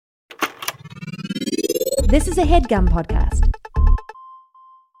This is a HeadGum podcast.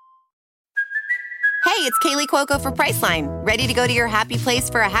 Hey, it's Kaylee Cuoco for Priceline. Ready to go to your happy place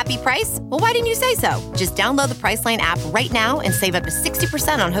for a happy price? Well, why didn't you say so? Just download the Priceline app right now and save up to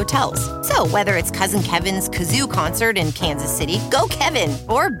 60% on hotels. So whether it's Cousin Kevin's Kazoo Concert in Kansas City, go Kevin,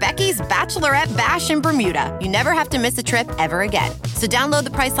 or Becky's Bachelorette Bash in Bermuda, you never have to miss a trip ever again. So download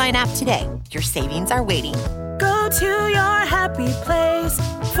the Priceline app today. Your savings are waiting. Go to your happy place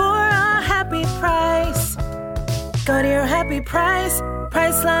for a happy price. Go to your happy price,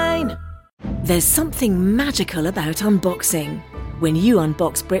 Priceline. There's something magical about unboxing. When you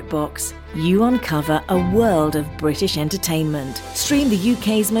unbox BritBox, you uncover a world of British entertainment. Stream the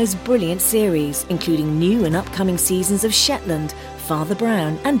UK's most brilliant series, including new and upcoming seasons of Shetland, Father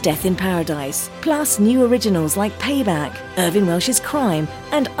Brown and Death in Paradise. Plus new originals like Payback, Irving Welsh's Crime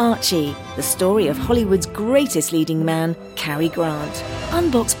and Archie, the story of Hollywood's greatest leading man, Cary Grant.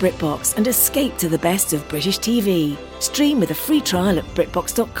 Unbox BritBox and escape to the best of British TV. Stream with a free trial at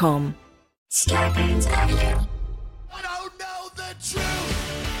BritBox.com. Scarpins Avenue. I don't know the truth.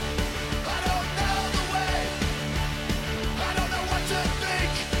 I don't know the way. I don't know what to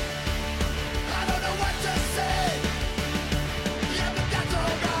think. I don't know what to say. Yeah, but that's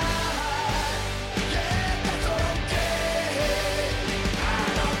alright. Yeah, that's okay. I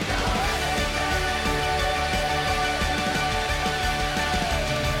don't know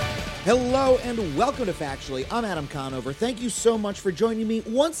anything. Hello and welcome to Factually. I'm Adam Conover. Thank you so much for joining me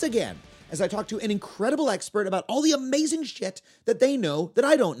once again as I talk to an incredible expert about all the amazing shit that they know that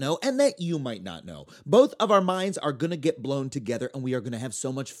I don't know and that you might not know. Both of our minds are going to get blown together and we are going to have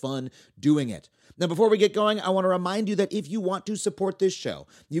so much fun doing it. Now, before we get going, I want to remind you that if you want to support this show,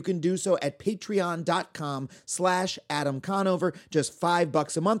 you can do so at patreon.com/Adam Conover. Just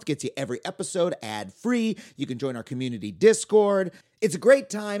 $5 a month gets you every episode ad-free. You can join our community Discord. It's a great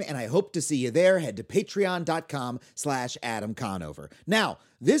time, and I hope to see you there. Head to patreon.com/Adam Conover. Now,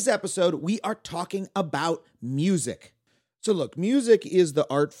 this episode, we are talking about music. So look, music is the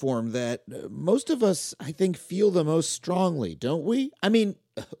art form that most of us, I think, feel the most strongly, don't we? I mean,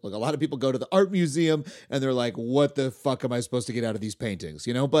 look, a lot of people go to the art museum and they're like, what the fuck am I supposed to get out of these paintings,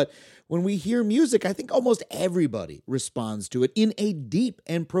 you know? But when we hear music, I think almost everybody responds to it in a deep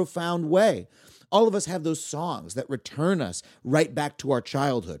and profound way. All of us have those songs that return us right back to our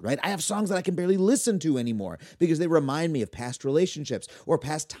childhood, right? I have songs that I can barely listen to anymore because they remind me of past relationships or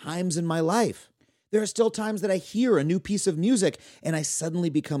past times in my life. There are still times that I hear a new piece of music and I suddenly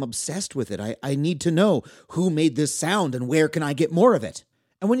become obsessed with it. I need to know who made this sound and where can I get more of it.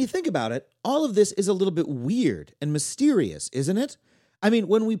 And when you think about it, all of this is a little bit weird and mysterious, isn't it? I mean,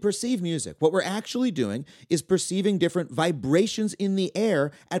 when we perceive music, what we're actually doing is perceiving different vibrations in the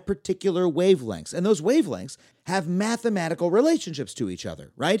air at particular wavelengths. And those wavelengths have mathematical relationships to each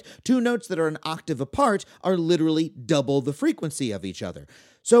other, right? Two notes that are an octave apart are literally double the frequency of each other.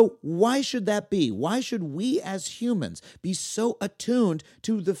 So why should that be? Why should we as humans be so attuned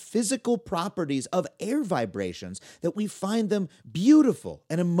to the physical properties of air vibrations that we find them beautiful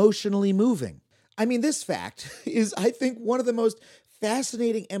and emotionally moving? I mean, this fact is, I think, one of the most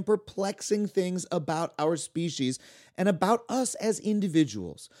fascinating and perplexing things about our species and about us as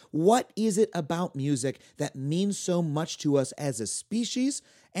individuals. What is it about music that means so much to us as a species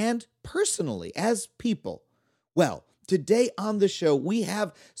and personally as people? Well, today on the show, we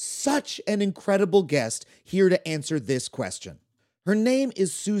have such an incredible guest here to answer this question. Her name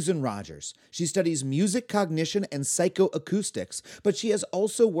is Susan Rogers. She studies music cognition and psychoacoustics, but she has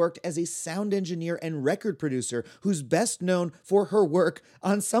also worked as a sound engineer and record producer who's best known for her work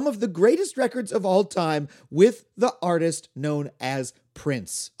on some of the greatest records of all time with the artist known as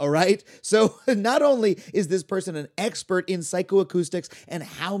Prince, all right? So not only is this person an expert in psychoacoustics and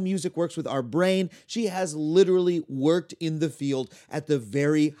how music works with our brain, she has literally worked in the field at the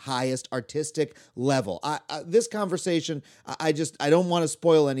very highest artistic level. This conversation, I don't want to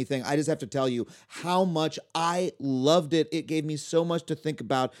spoil anything. I just have to tell you how much I loved it. It gave me so much to think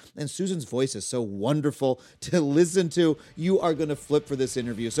about, and Susan's voice is so wonderful to listen to. You are going to flip for this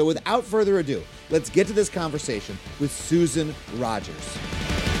interview. So without further ado, let's get to this conversation with Susan Rogers.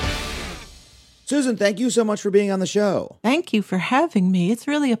 Susan, thank you so much for being on the show. Thank you for having me. It's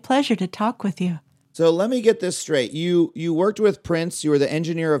really a pleasure to talk with you. So let me get this straight. You worked with Prince. You were the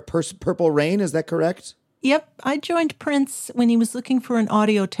engineer of Purple Rain. Is that correct? Yep. I joined Prince when he was looking for an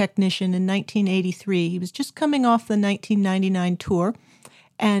audio technician in 1983. He was just coming off the 1999 tour,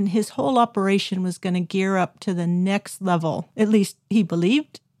 and his whole operation was going to gear up to the next level. At least he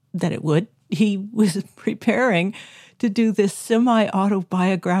believed that it would. he was preparing to do this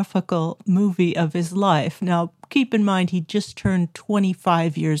semi-autobiographical movie of his life. Now, keep in mind, he just turned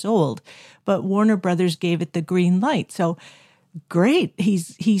 25 years old, but Warner Brothers gave it the green light. So great.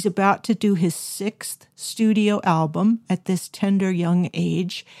 He's about to do his 6th studio album at this tender young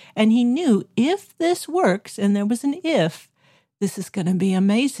age. And he knew if this works, and there was an if, this is going to be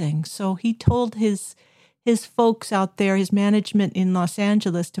amazing. So he told his folks out there, his management in Los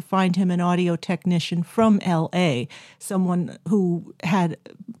Angeles, to find him an audio technician from L.A., someone who had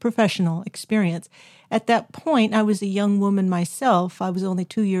professional experience. At that point, I was a young woman myself. I was only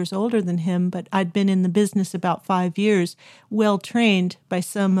 2 years older than him, but I'd been in the business about 5 years, well trained by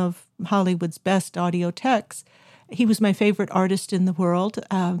some of Hollywood's best audio techs. He was my favorite artist in the world.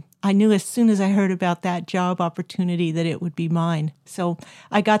 I knew as soon as I heard about that job opportunity that it would be mine. So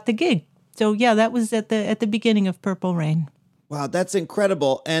I got the gig. So yeah, that was at the beginning of Purple Rain. Wow, that's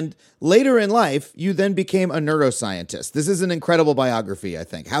incredible. And later in life, you then became a neuroscientist. This is an incredible biography, I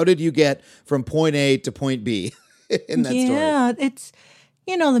think. How did you get from point A to point B in that story? Yeah, it's,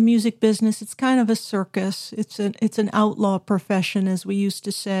 the music business, it's kind of a circus. It's an outlaw profession, as we used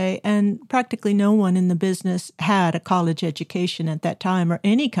to say, and practically no one in the business had a college education at that time or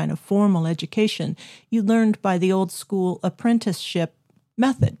any kind of formal education. You learned by the old school apprenticeship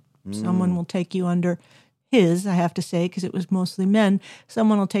method. Someone will take you under his, I have to say, because it was mostly men,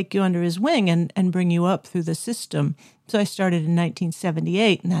 someone will take you under his wing and bring you up through the system. So I started in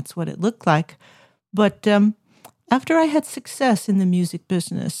 1978, and that's what it looked like. But after I had success in the music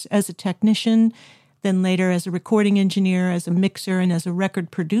business as a technician, then later as a recording engineer, as a mixer, and as a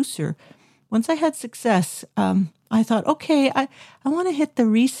record producer, once I had success, I thought, okay, I want to hit the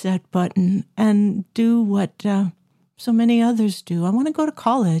reset button and do what so many others do. I want to go to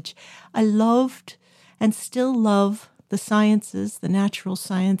college. I loved and still love the sciences, the natural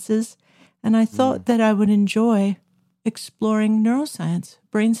sciences, and I thought that I would enjoy exploring neuroscience,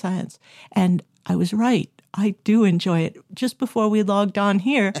 brain science, and I was right. I do enjoy it. Just before we logged on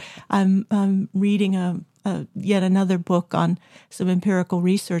here, I'm reading yet another book on some empirical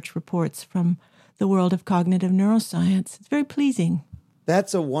research reports from the world of cognitive neuroscience. It's very pleasing.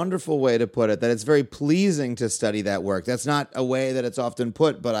 That's a wonderful way to put it, that it's very pleasing to study that work. That's not a way that it's often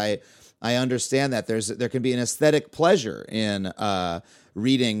put, but I understand that there can be an aesthetic pleasure in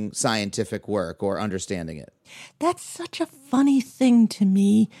reading scientific work or understanding it. That's such a funny thing to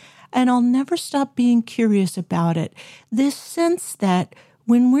me, and I'll never stop being curious about it. This sense that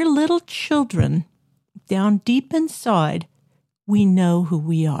when we're little children, down deep inside, we know who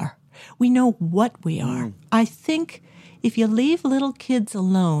we are. We know what we are. I think if you leave little kids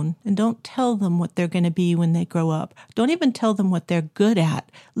alone and don't tell them what they're going to be when they grow up, don't even tell them what they're good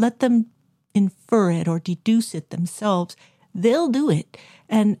at, let them infer it or deduce it themselves, they'll do it.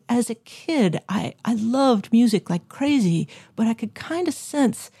 And as a kid, I loved music like crazy, but I could kind of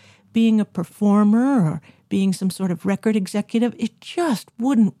sense being a performer or being some sort of record executive, it just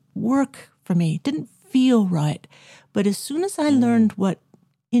wouldn't work for me. It didn't feel right. But as soon as I learned what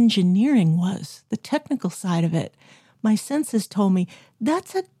engineering was, the technical side of it, my senses told me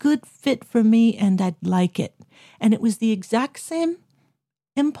that's a good fit for me and I'd like it. And it was the exact same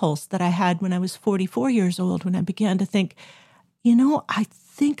impulse that I had when I was 44 years old, when I began to think, I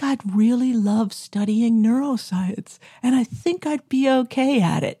think I'd really love studying neuroscience and I think I'd be okay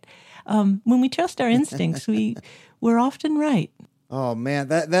at it. When we trust our instincts, we're often right. Oh man,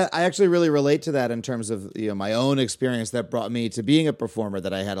 that I actually really relate to that in terms of my own experience that brought me to being a performer,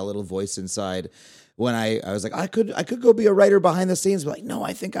 that I had a little voice inside when I was like, I could go be a writer behind the scenes, but like, no,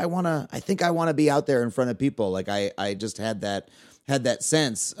 I think I wanna be out there in front of people. Like I just had that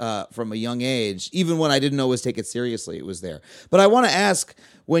sense from a young age, even when I didn't always take it seriously, it was there. But I want to ask,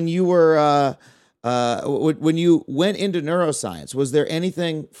 when you were when you went into neuroscience, was there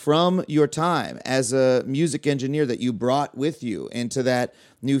anything from your time as a music engineer that you brought with you into that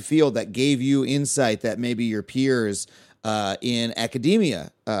new field that gave you insight that maybe your peers in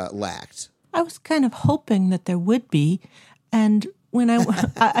academia lacked? I was kind of hoping that there would be, and when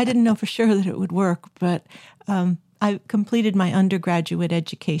I didn't know for sure that it would work, but I completed my undergraduate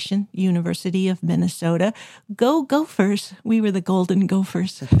education, University of Minnesota. Go Gophers! We were the Golden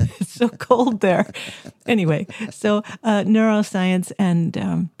Gophers. It's so cold there. Anyway, so neuroscience and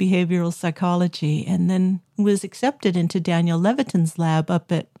behavioral psychology, and then was accepted into Daniel Levitin's lab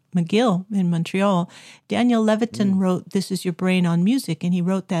up at McGill in Montreal. Daniel Levitin wrote This Is Your Brain on Music, and he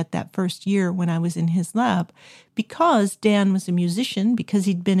wrote that first year when I was in his lab. Because Dan was a musician, because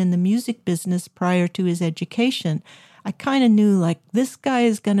he'd been in the music business prior to his education, I kind of knew, like, this guy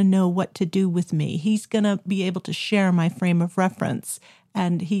is going to know what to do with me. He's going to be able to share my frame of reference.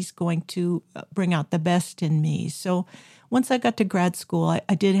 and he's going to bring out the best in me. So once I got to grad school,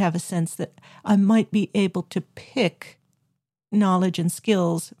 I did have a sense that I might be able to pick knowledge and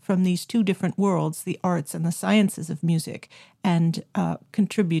skills from these two different worlds, the arts and the sciences of music, and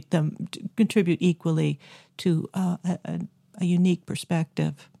contribute equally to a unique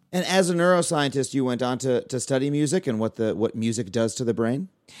perspective. And as a neuroscientist, you went on to study music and what music does to the brain?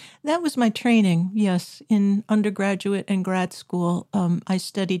 That was my training, yes. In undergraduate and grad school, I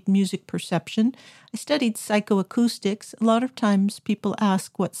studied music perception. I studied psychoacoustics. A lot of times people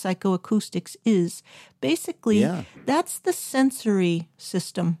ask what psychoacoustics is. Basically, that's the sensory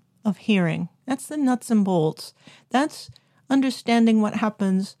system of hearing. That's the nuts and bolts. That's understanding what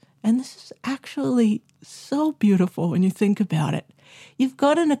happens. And this is actually so beautiful when you think about it. You've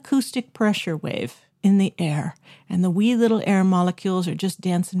got an acoustic pressure wave in the air, and the wee little air molecules are just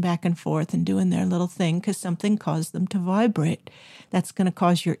dancing back and forth and doing their little thing because something caused them to vibrate. That's going to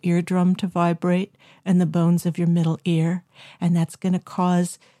cause your eardrum to vibrate and the bones of your middle ear, and that's going to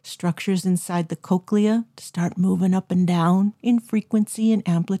cause structures inside the cochlea to start moving up and down in frequency and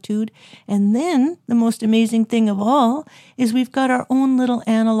amplitude. And then the most amazing thing of all is we've got our own little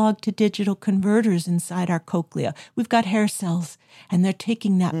analog to digital converters inside our cochlea. We've got hair cells, and they're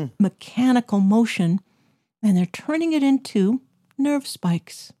taking that mechanical motion and they're turning it into nerve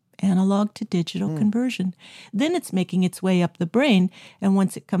spikes, analog to digital conversion. Then it's making its way up the brain, and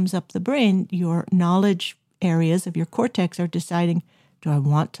once it comes up the brain, your knowledge areas of your cortex are deciding, do I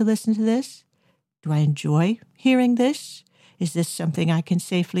want to listen to this? Do I enjoy hearing this? Is this something I can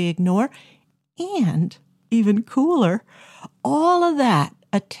safely ignore? And even cooler, all of that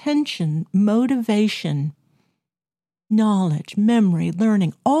attention, motivation, knowledge, memory,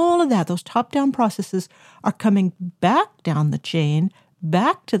 learning, all of that, those top-down processes are coming back down the chain,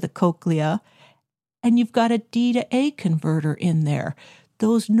 back to the cochlea, and you've got a D to A converter in there.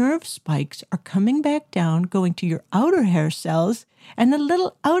 Those nerve spikes are coming back down, going to your outer hair cells, and the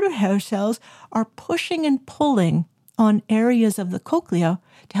little outer hair cells are pushing and pulling on areas of the cochlea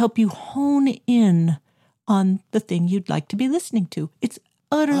to help you hone in on the thing you'd like to be listening to. It's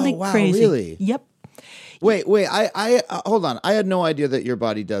utterly crazy. Really? Yep. Wait, I hold on. I had no idea that your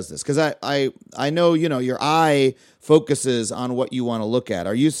body does this because I know, your eye focuses on what you want to look at.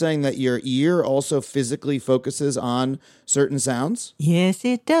 Are you saying that your ear also physically focuses on certain sounds? Yes,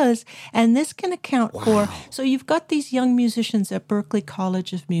 it does. And this can account for, so you've got these young musicians at Berklee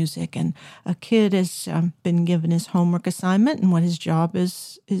College of Music, and a kid has been given his homework assignment, and what his job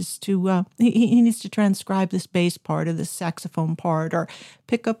is to, he needs to transcribe this bass part or this saxophone part or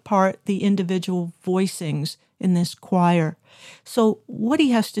pick apart the individual voicings in this choir. So what he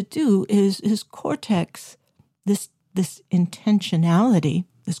has to do is his cortex, this intentionality,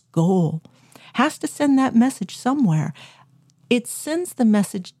 this goal, has to send that message somewhere. It sends the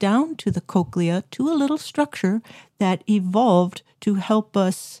message down to the cochlea, to a little structure that evolved to help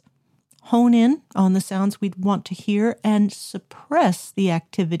us hone in on the sounds we'd want to hear and suppress the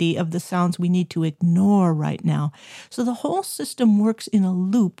activity of the sounds we need to ignore right now. So the whole system works in a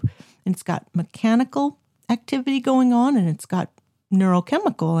loop, and it's got mechanical activity going on, and it's got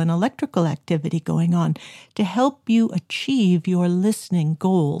neurochemical and electrical activity going on to help you achieve your listening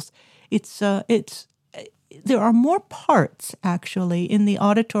goals. There are more parts, actually, in the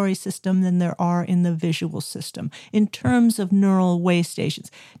auditory system than there are in the visual system in terms of neural way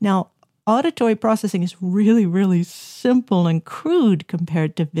stations. Now, auditory processing is really, really simple and crude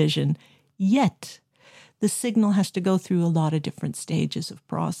compared to vision, yet the signal has to go through a lot of different stages of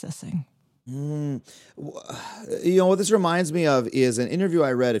processing. What this reminds me of is an interview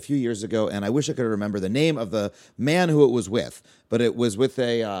I read a few years ago, and I wish I could remember the name of the man who it was with, but it was with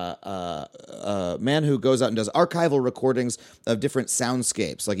a man who goes out and does archival recordings of different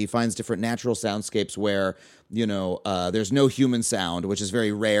soundscapes. Like he finds different natural soundscapes where, there's no human sound, which is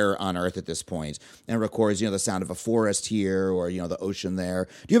very rare on Earth at this point, and records, the sound of a forest here or, the ocean there.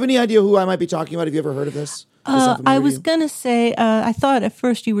 Do you have any idea who I might be talking about? Have you ever heard of this? I was going to say, I thought at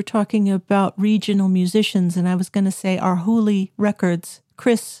first you were talking about regional musicians, and I was going to say Arhoolie Records.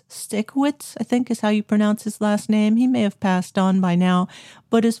 Chris Stickowitz, I think is how you pronounce his last name. He may have passed on by now.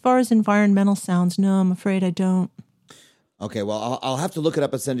 But as far as environmental sounds, no, I'm afraid I don't. Okay, well, I'll have to look it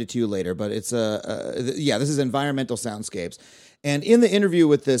up and send it to you later. But it's, this is environmental soundscapes. And in the interview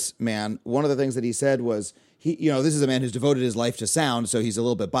with this man, one of the things that he said was this is a man who's devoted his life to sound, so he's a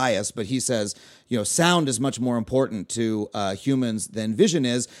little bit biased, but he says, sound is much more important to humans than vision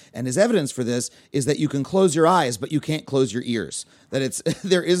is. And his evidence for this is that you can close your eyes, but you can't close your ears. That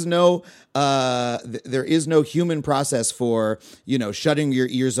there is no human process for, shutting your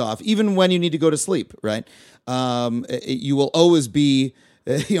ears off, even when you need to go to sleep, right? You will always be,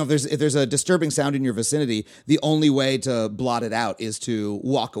 if there's a disturbing sound in your vicinity, the only way to blot it out is to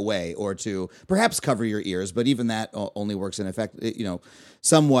walk away or to perhaps cover your ears. But even that only works in effect,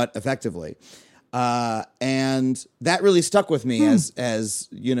 somewhat effectively. And that really stuck with me as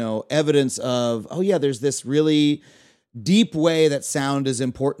evidence of, there's this really deep way that sound is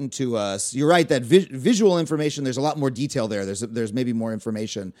important to us. You're right that visual information, there's a lot more detail there. There's maybe more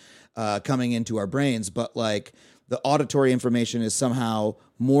information coming into our brains, but like the auditory information is somehow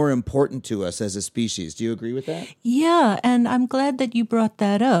more important to us as a species. Do you agree with that? Yeah, and I'm glad that you brought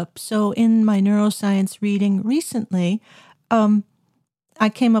that up. So in my neuroscience reading recently, I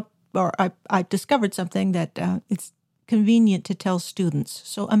discovered something that it's convenient to tell students.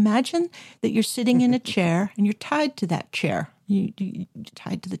 So imagine that you're sitting in a chair and you're tied to that chair. You're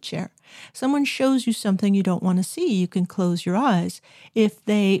tied to the chair. Someone shows you something you don't want to see. You can close your eyes. If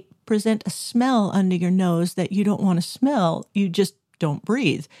they present a smell under your nose that you don't want to smell, you just don't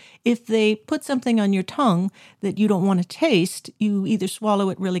breathe. If they put something on your tongue that you don't want to taste, you either swallow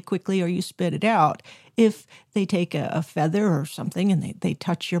it really quickly or you spit it out. If they take a feather or something and they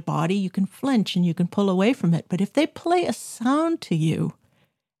touch your body, you can flinch and you can pull away from it. But if they play a sound to you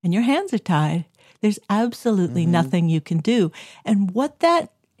and your hands are tied, there's absolutely nothing you can do. And what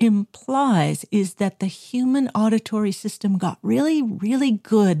that implies is that the human auditory system got really, really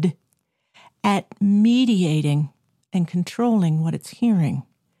good at mediating and controlling what it's hearing.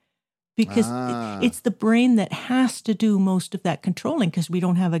 Because it's the brain that has to do most of that controlling because we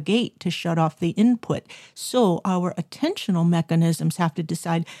don't have a gate to shut off the input. So our attentional mechanisms have to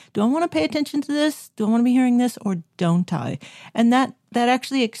decide, do I want to pay attention to this? Do I want to be hearing this or don't I? And that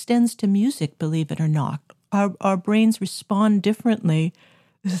actually extends to music, believe it or not. Our brains respond differently.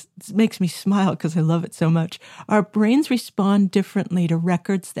 This makes me smile because I love it so much. Our brains respond differently to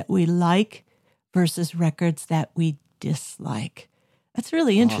records that we like versus records that we dislike. That's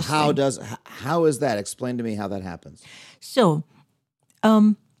really interesting. How is that? Explain to me how that happens. So,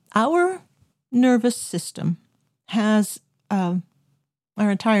 our nervous system has, our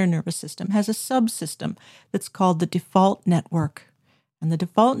entire nervous system has a subsystem that's called the default network. And the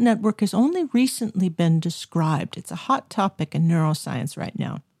default network has only recently been described. It's a hot topic in neuroscience right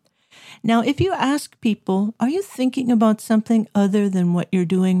now. Now, if you ask people, are you thinking about something other than what you're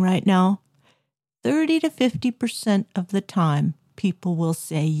doing right now? 30 to 50% of the time, people will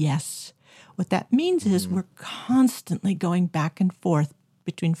say yes. What that means is we're constantly going back and forth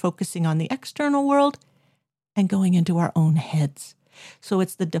between focusing on the external world and going into our own heads. So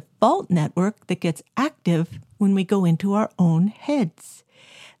it's the default network that gets active when we go into our own heads.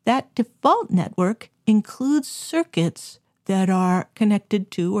 That default network includes circuits that are connected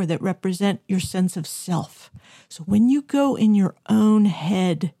to or that represent your sense of self. So when you go in your own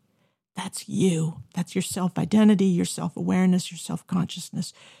head, that's you. That's your self-identity, your self-awareness, your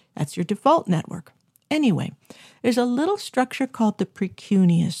self-consciousness. That's your default network. Anyway, there's a little structure called the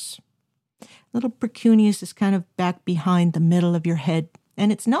precuneus. Little precuneus is kind of back behind the middle of your head,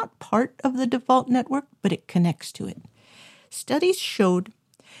 and it's not part of the default network, but it connects to it. Studies showed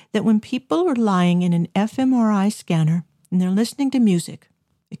that when people are lying in an fMRI scanner and they're listening to music,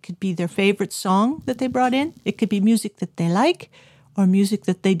 it could be their favorite song that they brought in, it could be music that they like, or music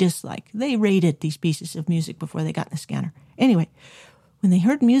that they dislike. They rated these pieces of music before they got in the scanner. Anyway, when they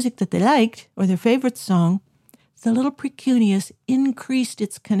heard music that they liked, or their favorite song, the little precuneus increased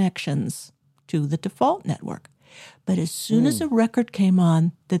its connections to the default network. But as soon as a record came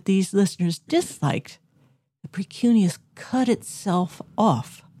on that these listeners disliked, the precuneus cut itself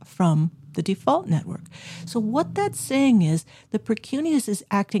off from the default network. So what that's saying is the precuneus is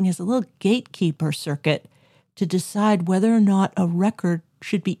acting as a little gatekeeper circuit to decide whether or not a record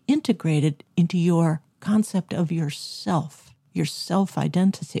should be integrated into your concept of yourself, your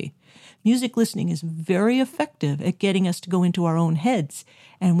self-identity. Music listening is very effective at getting us to go into our own heads,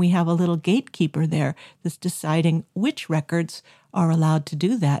 and we have a little gatekeeper there that's deciding which records are allowed to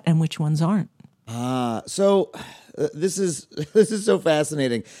do that and which ones aren't. So this is so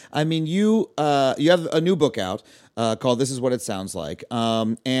fascinating. I mean, you have a new book out called "This Is What It Sounds Like,"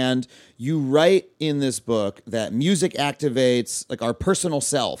 and you write in this book that music activates like our personal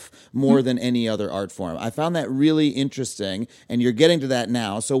self more than any other art form. I found that really interesting, and you're getting to that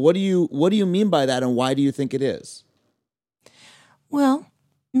now. So what do you mean by that, and why do you think it is? Well,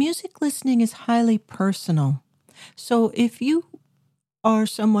 Music listening is highly personal. So if you are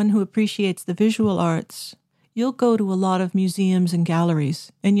someone who appreciates the visual arts, you'll go to a lot of museums and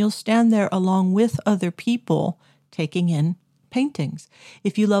galleries, and you'll stand there along with other people taking in paintings.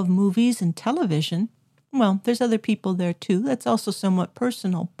 If you love movies and television, well, there's other people there too. That's also somewhat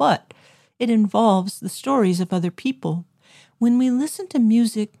personal, but it involves the stories of other people. When we listen to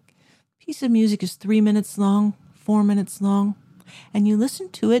music, a piece of music is 3 minutes long, 4 minutes long, and you listen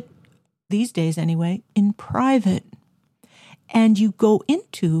to it, these days anyway, in private. And you go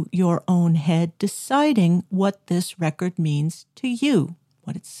into your own head deciding what this record means to you,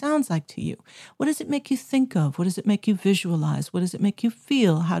 what it sounds like to you. What does it make you think of? What does it make you visualize? What does it make you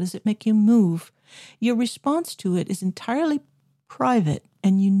feel? How does it make you move? Your response to it is entirely private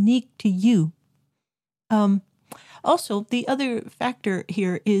and unique to you. Also, the other factor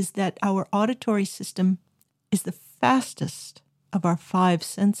here is that our auditory system is the fastest of our 5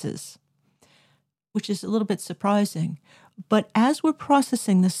 senses, which is a little bit surprising. But as we're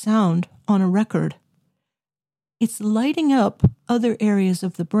processing the sound on a record, it's lighting up other areas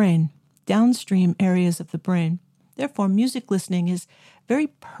of the brain, downstream areas of the brain. Therefore, music listening is very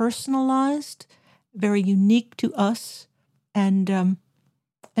personalized, very unique to us, and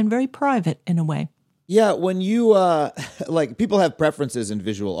very private in a way. Yeah, when you, like, people have preferences in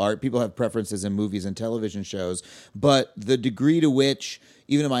visual art, people have preferences in movies and television shows, but the degree to which,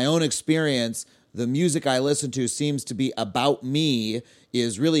 even in my own experience, the music I listen to seems to be about me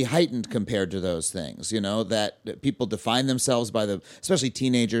is really heightened compared to those things, you know, that people define themselves by especially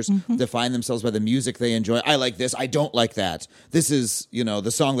teenagers, define themselves by the music they enjoy. I like this, I don't like that. This is, you know,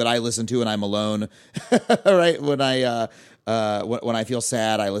 the song that I listen to when I'm alone, right? When I feel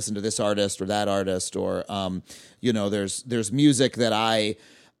sad, I listen to this artist or that artist, or, you know, there's music that I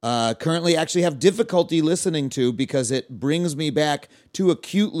currently actually have difficulty listening to because it brings me back too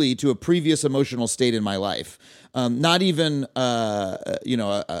acutely to a previous emotional state in my life. Not even, you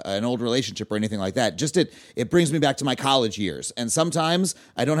know, an old relationship or anything like that. Just it brings me back to my college years. And sometimes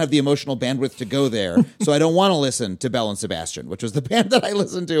I don't have the emotional bandwidth to go there. So I don't want to listen to Belle and Sebastian, which was the band that I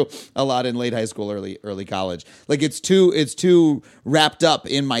listened to a lot in late high school, early college. Like it's too wrapped up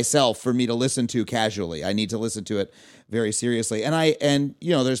in myself for me to listen to casually. I need to listen to it very seriously. And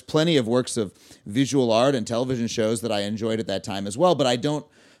you know, there's plenty of works of visual art and television shows that I enjoyed at that time as well, but I don't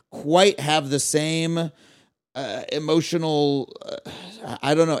quite have the same emotional,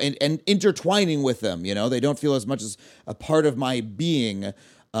 I don't know, and intertwining with them, you know, they don't feel as much as a part of my being.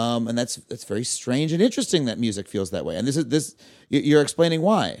 And that's very strange and interesting that music feels that way. And you're explaining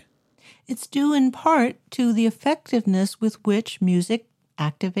why. It's due in part to the effectiveness with which music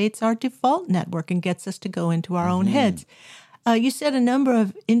activates our default network and gets us to go into our own heads. You said a number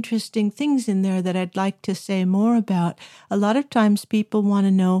of interesting things in there that I'd like to say more about. A lot of times people want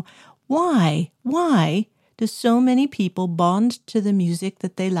to know why do so many people bond to the music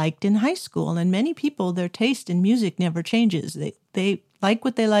that they liked in high school? And many people, their taste in music never changes. They like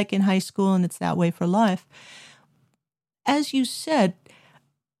what they like in high school, and it's that way for life. As you said,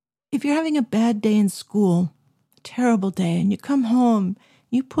 if you're having a bad day in school, a terrible day, and you come home,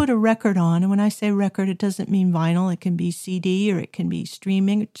 you put a record on, and when I say record, it doesn't mean vinyl. It can be CD or it can be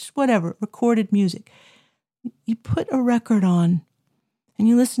streaming, just whatever, recorded music. You put a record on, and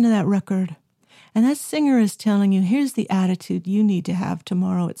you listen to that record, and that singer is telling you, here's the attitude you need to have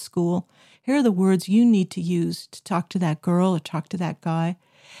tomorrow at school. Here are the words you need to use to talk to that girl or talk to that guy.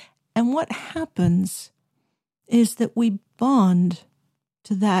 And what happens is that we bond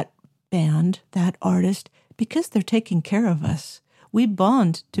to that band, that artist, because they're taking care of us. We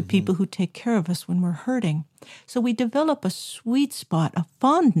bond to people who take care of us when we're hurting. So we develop a sweet spot, a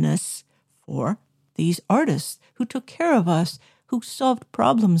fondness for these artists who took care of us, who solved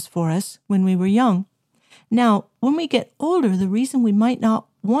problems for us when we were young. Now, when we get older, the reason we might not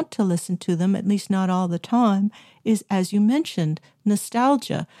want to listen to them, at least not all the time, is, as you mentioned,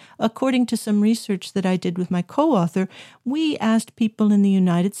 nostalgia. According to some research that I did with my co-author, we asked people in the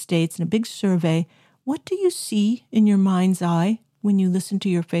United States in a big survey, what do you see in your mind's eye when you listen to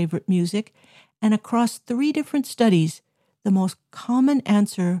your favorite music? And across 3 different studies, the most common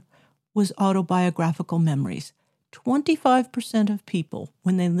answer was autobiographical memories. 25% of people,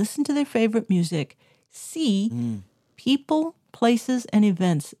 when they listen to their favorite music, see people, places, and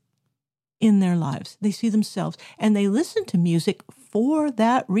events in their lives. They see themselves, and they listen to music for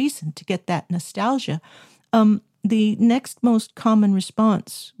that reason, to get that nostalgia. The next most common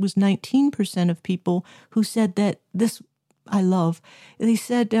response was 19% of people who said that this, I love, they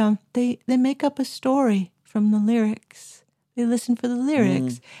said they make up a story from the lyrics. They listen for the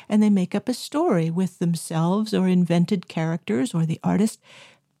lyrics, and they make up a story with themselves or invented characters or the artist.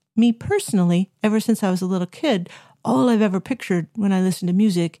 me personally, ever since I was a little kid, all I've ever pictured when I listen to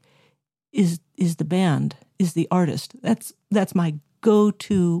music is the band, is the artist. That's my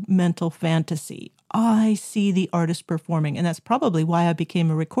go-to mental fantasy. I see the artist performing, and that's probably why I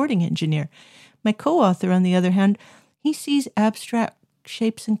became a recording engineer. My co-author, on the other hand, he sees abstract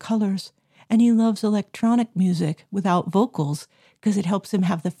shapes and colors, and he loves electronic music without vocals because it helps him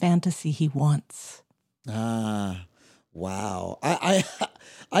have the fantasy he wants. Ah, wow.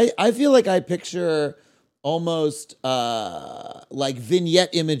 I feel like I picture almost like vignette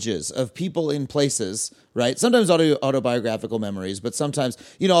images of people in places, right? Sometimes autobiographical memories, but sometimes,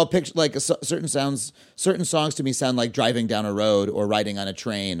 I'll picture like certain songs to me sound like driving down a road or riding on a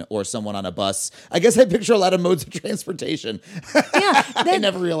train or someone on a bus. I guess I picture a lot of modes of transportation. Yeah, I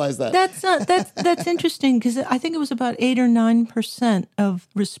never realized that. That's interesting because I think it was about 8 or 9% of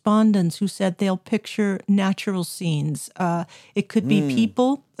respondents who said they'll picture natural scenes. It could be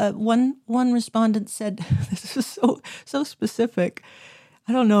people. One respondent said, this is so specific.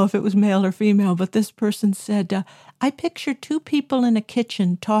 I don't know if it was male or female, but this person said, I picture 2 people in a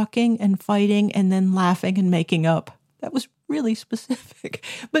kitchen talking and fighting and then laughing and making up. That was really specific.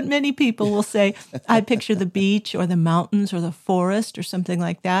 But many people will say, I picture the beach or the mountains or the forest or something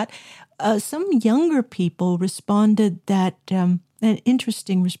like that. Some younger people responded that, an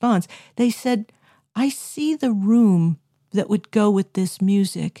interesting response. They said, I see the room that would go with this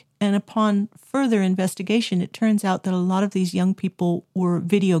music. And upon further investigation, it turns out that a lot of these young people were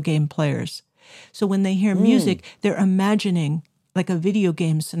video game players. So when they hear music, they're imagining like a video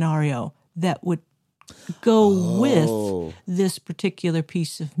game scenario that would go with this particular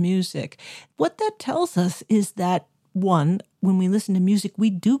piece of music. What that tells us is that, one, when we listen to music,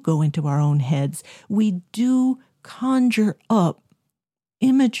 we do go into our own heads. We do conjure up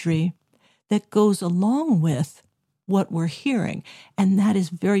imagery that goes along with what we're hearing, and that is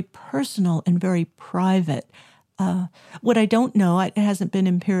very personal and very private. What I don't know, it hasn't been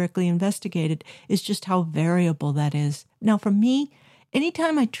empirically investigated, is just how variable that is. Now, for me,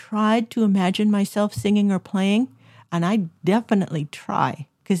 anytime I tried to imagine myself singing or playing, and I definitely try,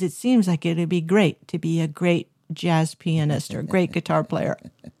 because it seems like it'd be great to be a great jazz pianist or a great guitar player,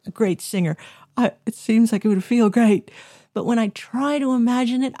 a great singer. It seems like it would feel great. But when I try to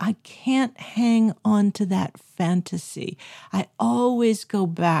imagine it, I can't hang on to that fantasy. I always go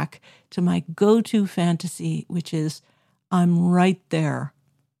back to my go-to fantasy, which is I'm right there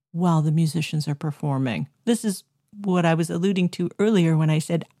while the musicians are performing. This is what I was alluding to earlier when I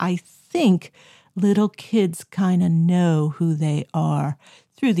said I think little kids kind of know who they are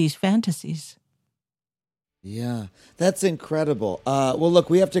through these fantasies. Yeah, that's incredible. Well, look,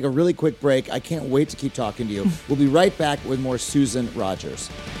 we have to take a really quick break. I can't wait to keep talking to you. We'll be right back with more Susan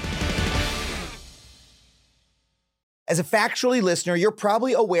Rogers. As a Factually listener, you're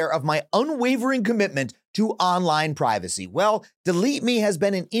probably aware of my unwavering commitment to online privacy. Well, Delete Me has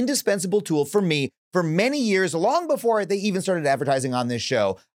been an indispensable tool for me for many years, long before they even started advertising on this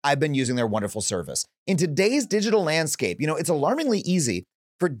show. I've been using their wonderful service. In today's digital landscape, it's alarmingly easy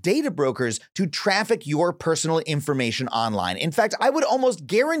for data brokers to traffic your personal information online. In fact, I would almost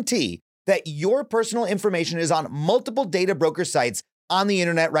guarantee that your personal information is on multiple data broker sites on the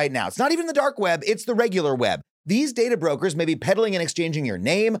internet right now. It's not even the dark web, it's the regular web. These data brokers may be peddling and exchanging your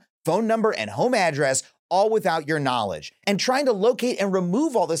name, phone number, and home address, all without your knowledge. And trying to locate and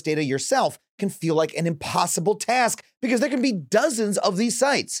remove all this data yourself can feel like an impossible task because there can be dozens of these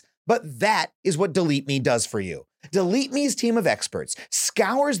sites. But that is what Delete Me does for you. Delete Me's team of experts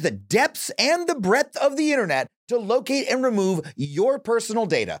scours the depths and the breadth of the internet to locate and remove your personal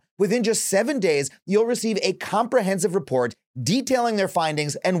data. Within just 7 days, you'll receive a comprehensive report detailing their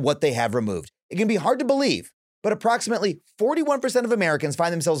findings and what they have removed. It can be hard to believe, but approximately 41% of Americans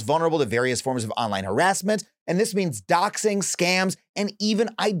find themselves vulnerable to various forms of online harassment, and this means doxing, scams, and even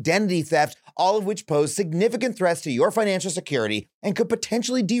identity theft, all of which pose significant threats to your financial security and could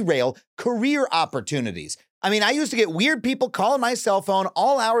potentially derail career opportunities. I mean, I used to get weird people calling my cell phone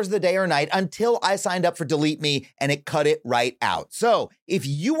all hours of the day or night until I signed up for Delete Me, and it cut it right out. So if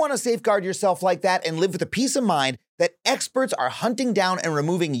you want to safeguard yourself like that and live with the peace of mind that experts are hunting down and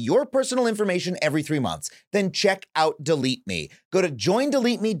removing your personal information every 3 months, then check out Delete Me. Go to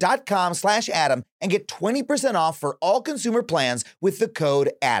joindeleteme.com/Adam and get 20% off for all consumer plans with the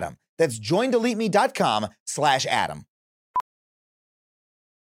code Adam. That's joindeleteme.com/Adam.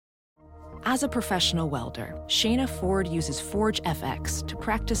 As a professional welder, Shayna Ford uses Forge FX to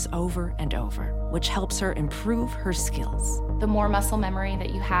practice over and over, which helps her improve her skills. The more muscle memory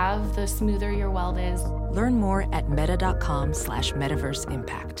that you have, the smoother your weld is. Learn more at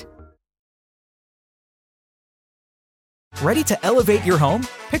meta.com/metaverseimpact. Ready to elevate your home?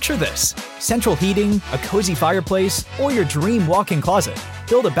 Picture this: central heating, a cozy fireplace, or your dream walk-in closet.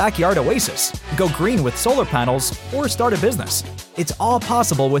 Build a backyard oasis, go green with solar panels, or start a business. It's all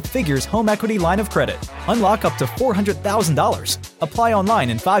possible with Figure's home equity line of credit. Unlock up to $400,000. Apply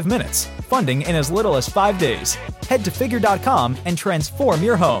online in 5 minutes. Funding in as little as 5 days. Head to Figure.com and transform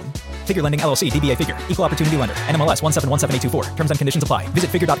your home. Figure Lending LLC, DBA Figure, Equal Opportunity Lender, NMLS 1717824. Terms and conditions apply.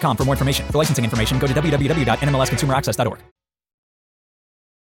 Visit Figure.com for more information. For licensing information, go to www.nmlsconsumeraccess.org.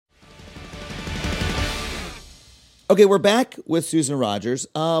 Okay, we're back with Susan Rogers.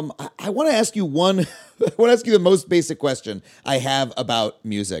 I want to ask you one. I want to ask you the most basic question I have about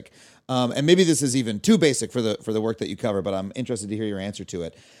music, and maybe this is even too basic for the work that you cover. But I'm interested to hear your answer to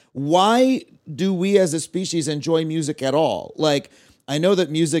it. Why do we as a species enjoy music at all? Like, I know that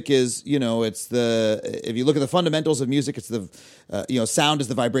music is, it's if you look at the fundamentals of music, it's sound is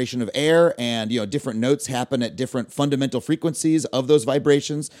the vibration of air, and, different notes happen at different fundamental frequencies of those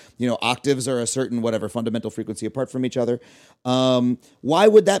vibrations. Octaves are a certain whatever fundamental frequency apart from each other. Why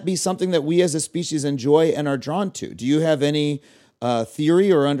would that be something that we as a species enjoy and are drawn to? Do you have any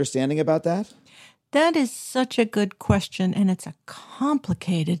theory or understanding about that? That is such a good question, and it's a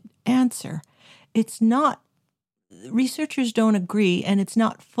complicated answer. It's not. Researchers don't agree, and it's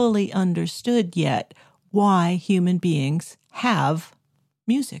not fully understood yet why human beings have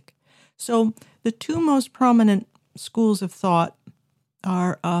music. So the two most prominent schools of thought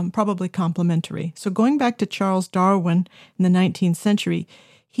are probably complementary. So going back to Charles Darwin in the 19th century,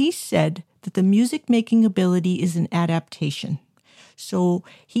 he said that the music-making ability is an adaptation. So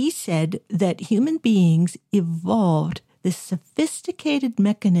he said that human beings evolved this sophisticated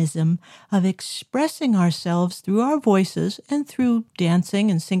mechanism of expressing ourselves through our voices and through dancing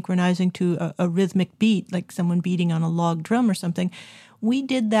and synchronizing to a rhythmic beat, like someone beating on a log drum or something. We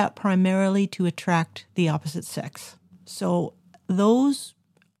did that primarily to attract the opposite sex. So those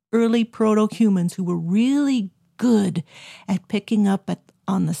early proto-humans who were really good at picking up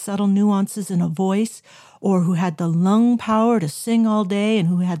on the subtle nuances in a voice, or who had the lung power to sing all day and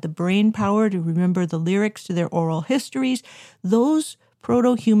who had the brain power to remember the lyrics to their oral histories, those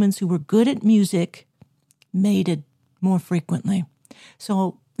proto-humans who were good at music mated more frequently.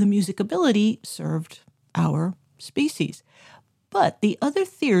 So the music ability served our species. But the other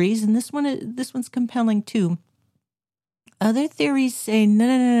theories, and this one's compelling too, other theories say,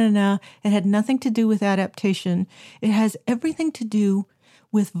 no, it had nothing to do with adaptation. It has everything to do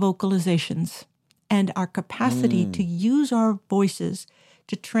with vocalizations and our capacity to use our voices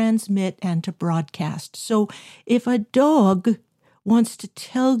to transmit and to broadcast. So if a dog wants to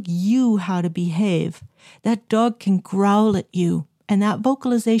tell you how to behave, that dog can growl at you, and that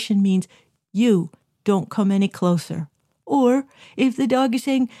vocalization means you don't come any closer. Or if the dog is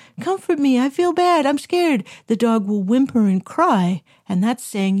saying, comfort me, I feel bad, I'm scared, the dog will whimper and cry, and that's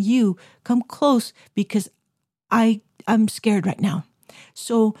saying you come close because I'm scared right now.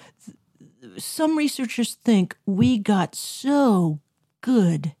 So some researchers think we got so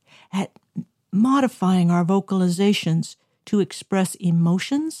good at modifying our vocalizations to express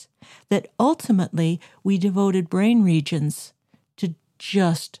emotions that ultimately we devoted brain regions to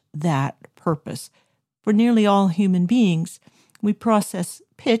just that purpose. For nearly all human beings, we process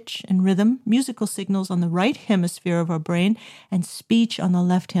pitch and rhythm, musical signals on the right hemisphere of our brain, and speech on the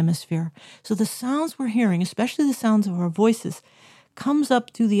left hemisphere. So the sounds we're hearing, especially the sounds of our voices, comes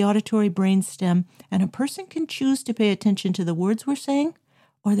up through the auditory brainstem, and a person can choose to pay attention to the words we're saying,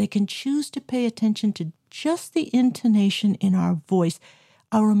 or they can choose to pay attention to just the intonation in our voice,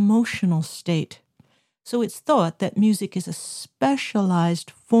 our emotional state. So it's thought that music is a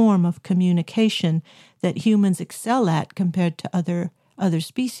specialized form of communication that humans excel at compared to other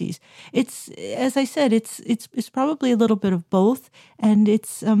species. It's, as I said, it's probably a little bit of both, and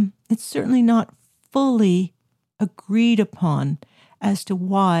it's certainly not fully agreed upon as to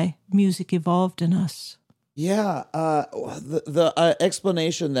why music evolved in us. Yeah, the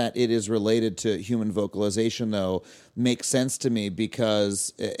explanation that it is related to human vocalization, though, makes sense to me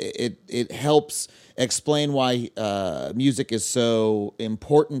because it helps explain why music is so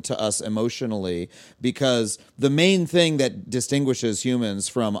important to us emotionally, because the main thing that distinguishes humans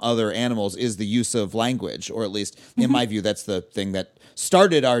from other animals is the use of language, or at least, in my view, that's the thing that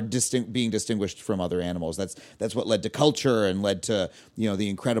started our being distinguished from other animals. That's what led to culture and led to the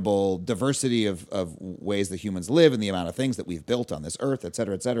incredible diversity of ways that humans live and the amount of things that we've built on this earth, et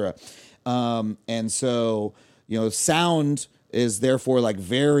cetera, et cetera. And so sound is therefore like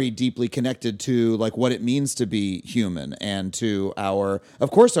very deeply connected to like what it means to be human and to our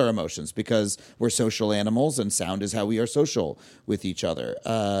emotions, because we're social animals and sound is how we are social with each other.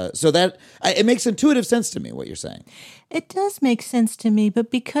 So that it makes intuitive sense to me what you're saying. It does make sense to me,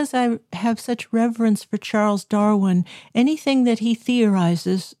 but because I have such reverence for Charles Darwin, anything that he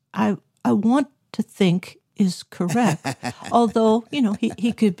theorizes, I want to think is correct. Although,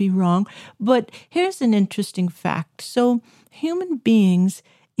 he could be wrong. But here's an interesting fact. So human beings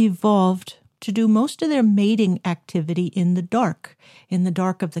evolved to do most of their mating activity in the dark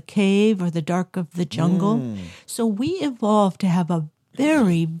of the cave or the dark of the jungle. So we evolved to have a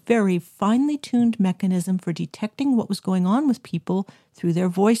very, very finely tuned mechanism for detecting what was going on with people through their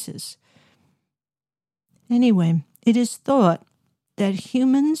voices. Anyway, it is thought that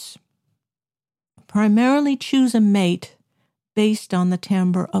humans primarily choose a mate based on the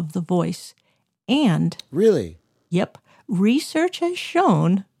timbre of the voice. And really? Yep. Research has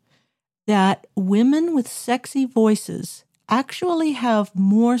shown that women with sexy voices actually have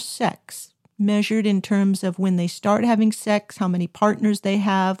more sex, measured in terms of when they start having sex, how many partners they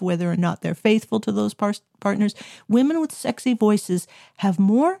have, whether or not they're faithful to those partners. Women with sexy voices have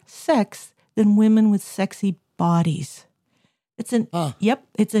more sex than women with sexy bodies.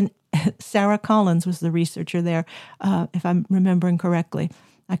 Sarah Collins was the researcher there, if I'm remembering correctly.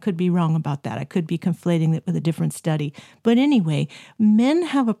 I could be wrong about that. I could be conflating it with a different study. But anyway, men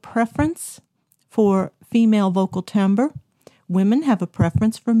have a preference for female vocal timbre. Women have a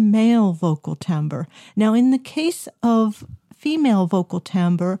preference for male vocal timbre. Now, in the case of female vocal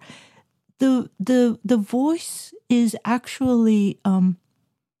timbre, the voice is actually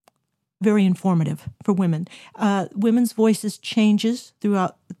very informative for women. Women's voices change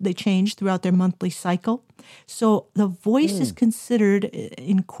throughout their monthly cycle. So the voice is considered,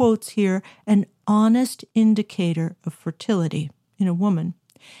 in quotes here, an honest indicator of fertility in a woman.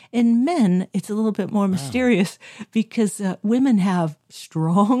 In men, it's a little bit more mysterious because women have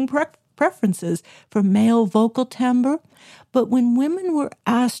strong preferences for male vocal timbre. But when women were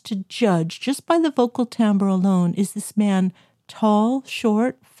asked to judge just by the vocal timbre alone, is this man tall,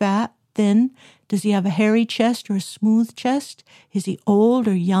 short, fat, thin? Does he have a hairy chest or a smooth chest? Is he old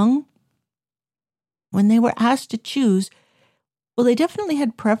or young? When they were asked to choose, well, they definitely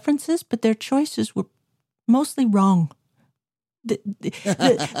had preferences, but their choices were mostly wrong. The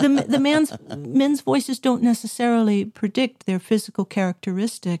men's voices don't necessarily predict their physical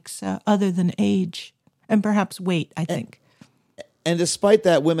characteristics other than age and perhaps weight, I think. And despite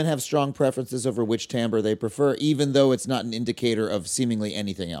that, women have strong preferences over which timbre they prefer, even though it's not an indicator of seemingly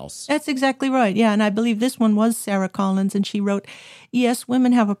anything else. That's exactly right. Yeah, and I believe this one was Sarah Collins, and she wrote, yes,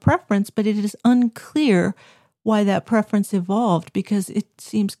 women have a preference, but it is unclear why that preference evolved because it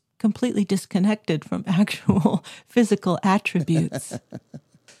seems completely disconnected from actual physical attributes.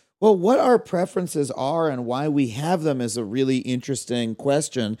 Well, what our preferences are and why we have them is a really interesting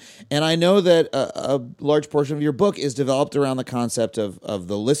question. And I know that a large portion of your book is developed around the concept of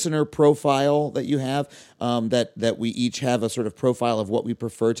the listener profile that you have, that we each have a sort of profile of what we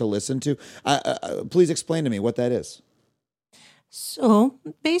prefer to listen to. Please explain to me what that is. So,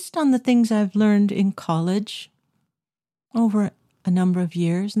 based on the things I've learned in college over a number of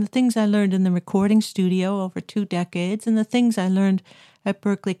years, and the things I learned in the recording studio over 2 decades, and the things I learned at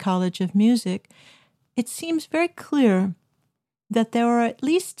Berklee College of Music, it seems very clear that there are at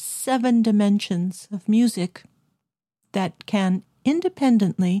least 7 dimensions of music that can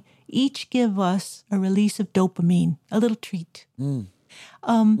independently each give us a release of dopamine, a little treat.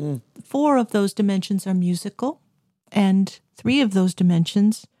 4 of those dimensions are musical, and 3 of those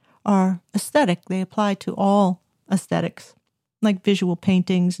dimensions are aesthetic. They apply to all aesthetics, like visual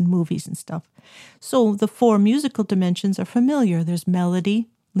paintings and movies and stuff. So the 4 musical dimensions are familiar. There's melody,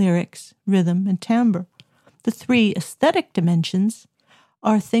 lyrics, rhythm, and timbre. The 3 aesthetic dimensions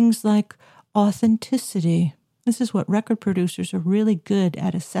are things like authenticity. This is what record producers are really good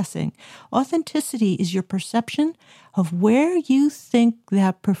at assessing. Authenticity is your perception of where you think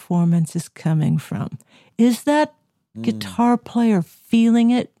that performance is coming from. Is that guitar player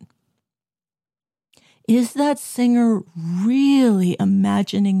feeling it? Is that singer really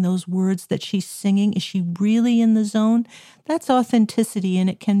imagining those words that she's singing? Is she really in the zone? That's authenticity, and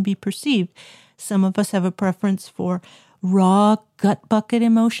it can be perceived. Some of us have a preference for raw, gut bucket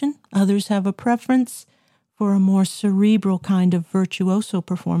emotion. Others have a preference for a more cerebral kind of virtuoso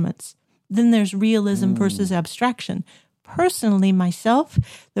performance. Then there's realism versus abstraction. Personally, myself,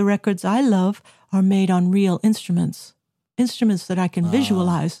 the records I love are made on real instruments that I can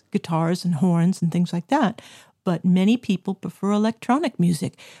visualize, guitars and horns and things like that. But many people prefer electronic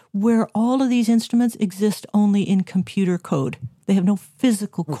music, where all of these instruments exist only in computer code. They have no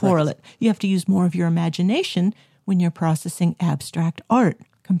physical correlate. You have to use more of your imagination when you're processing abstract art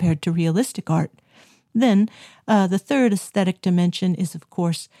compared to realistic art. Then the third aesthetic dimension is, of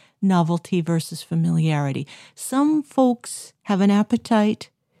course, novelty versus familiarity. Some folks have an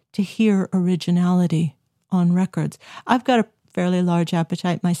appetite to hear originality on records. I've got a fairly large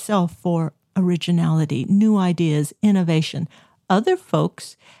appetite myself for originality, new ideas, innovation. Other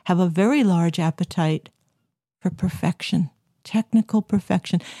folks have a very large appetite for perfection, technical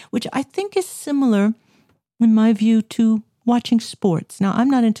perfection, which I think is similar, in my view, to watching sports. Now, I'm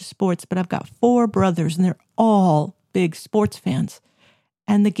not into sports, but I've got 4 brothers, and they're all big sports fans,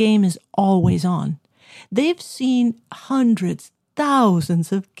 and the game is always on. They've seen hundreds,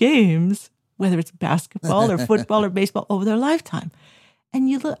 thousands of games, whether it's basketball or football or baseball, over their lifetime. And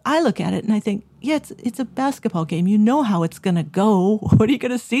I look at it and I think, yeah, it's a basketball game. You know how it's going to go. What are you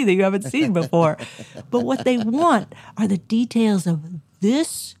going to see that you haven't seen before? But what they want are the details of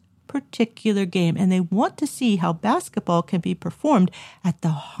this particular game. And they want to see how basketball can be performed at the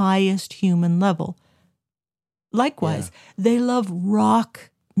highest human level. Likewise, they love rock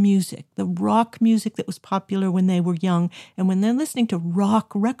music, the rock music that was popular when they were young. And when they're listening to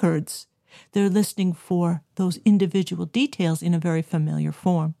rock records, they're listening for those individual details in a very familiar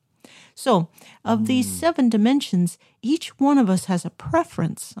form. So, of these 7 dimensions, each one of us has a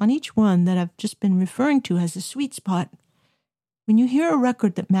preference on each one that I've just been referring to as a sweet spot. When you hear a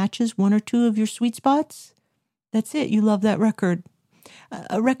record that matches 1 or 2 of your sweet spots, that's it. You love that record.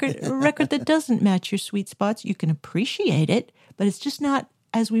 A record that doesn't match your sweet spots, you can appreciate it, but it's just not,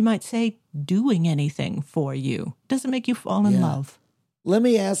 as we might say, doing anything for you. It doesn't make you fall in love. Let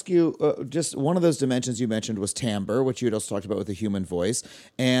me ask you, just one of those dimensions you mentioned was timbre, which you had also talked about with the human voice.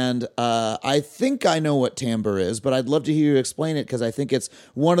 And I think I know what timbre is, but I'd love to hear you explain it because I think it's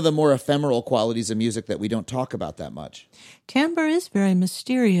one of the more ephemeral qualities of music that we don't talk about that much. Timbre is very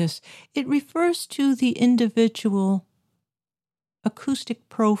mysterious. It refers to the individual acoustic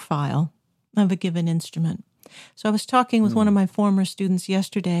profile of a given instrument. So I was talking with one of my former students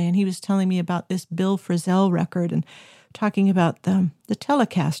yesterday, and he was telling me about this Bill Frisell record and talking about the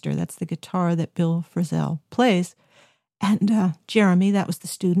Telecaster. That's the guitar that Bill Frisell plays. And Jeremy, that was the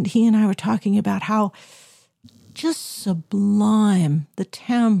student, he and I were talking about how just sublime the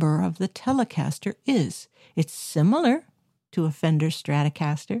timbre of the Telecaster is. It's similar to a Fender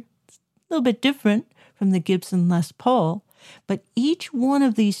Stratocaster. It's a little bit different from the Gibson Les Paul. But each one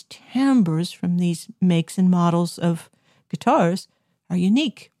of these timbres from these makes and models of guitars are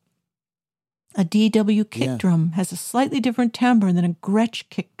unique. A DW kick drum has a slightly different timbre than a Gretsch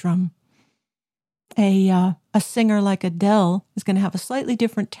kick drum. A singer like Adele is going to have a slightly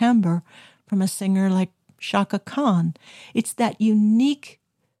different timbre from a singer like Chaka Khan. It's that unique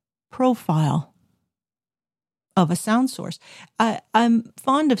profile of a sound source. I'm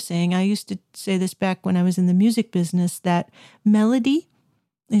fond of saying, I used to say this back when I was in the music business, that melody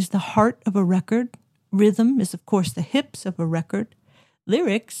is the heart of a record. Rhythm is, of course, the hips of a record.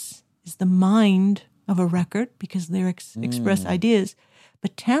 Lyrics is the mind of a record because lyrics express ideas.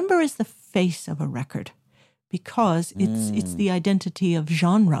 But timbre is the face of a record because it's the identity of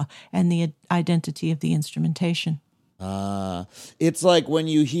genre and the identity of the instrumentation. It's like when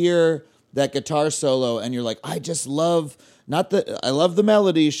you hear that guitar solo and you're like, I just love, I love the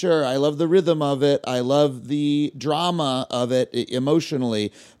melody, sure, I love the rhythm of it, I love the drama of it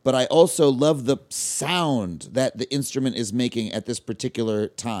emotionally, but I also love the sound that the instrument is making at this particular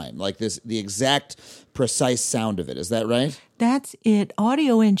time, like the exact precise sound of it. Is that right? That's it.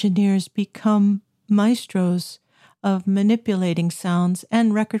 Audio engineers become maestros of manipulating sounds,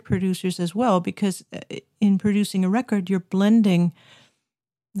 and record producers as well, because in producing a record, you're blending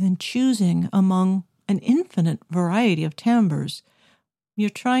and choosing among an infinite variety of timbres. You're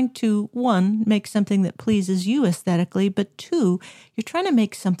trying to, 1, make something that pleases you aesthetically, but 2, you're trying to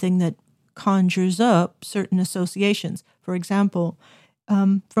make something that conjures up certain associations. For example,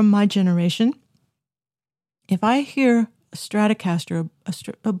 from my generation, if I hear a Stratocaster,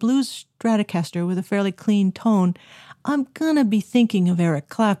 a blues Stratocaster with a fairly clean tone, I'm going to be thinking of Eric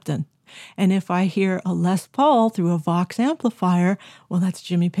Clapton. And if I hear a Les Paul through a Vox amplifier, well, that's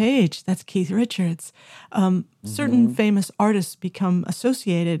Jimmy Page, that's Keith Richards. Certain famous artists become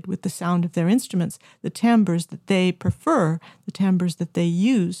associated with the sound of their instruments, the timbres that they prefer, the timbres that they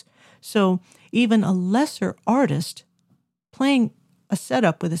use. So even a lesser artist playing a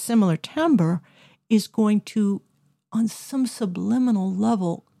setup with a similar timbre is going to, on some subliminal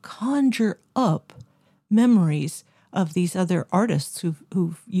level, conjure up memories of these other artists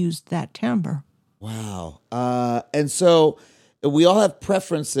who've used that timbre. Wow. And so we all have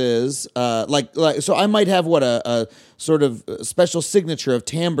preferences. So I might have a sort of special signature of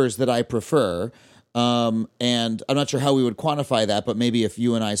timbres that I prefer. And I'm not sure how we would quantify that, but maybe if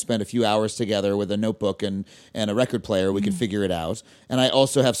you and I spent a few hours together with a notebook and a record player, we could figure it out. And I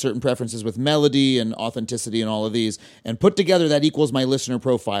also have certain preferences with melody and authenticity and all of these. And put together, that equals my listener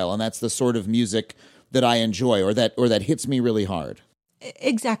profile. And that's the sort of music that I enjoy or that hits me really hard.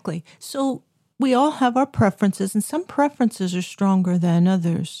 Exactly. So we all have our preferences, and some preferences are stronger than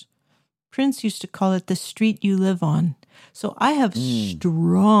others. Prince used to call it the street you live on. So I have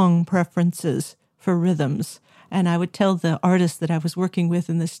strong preferences for rhythms. And I would tell the artist that I was working with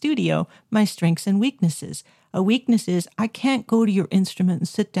in the studio my strengths and weaknesses. A weakness is I can't go to your instrument and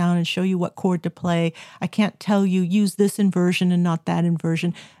sit down and show you what chord to play. I can't tell you use this inversion and not that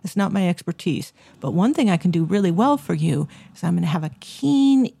inversion. It's not my expertise. But one thing I can do really well for you is I'm going to have a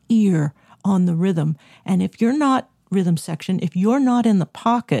keen ear on the rhythm. And if you're not rhythm section, if you're not in the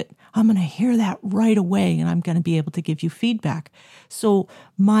pocket, I'm going to hear that right away and I'm going to be able to give you feedback. So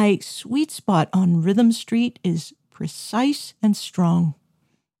my sweet spot on Rhythm Street is precise and strong.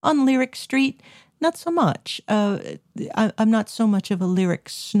 On Lyric Street, not so much. I'm not so much of a lyric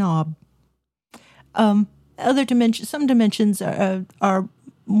snob. Other dimensions, some dimensions are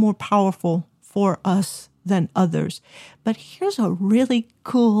more powerful for us than others. But here's a really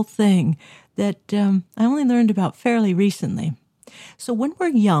cool thing that I only learned about fairly recently. So when we're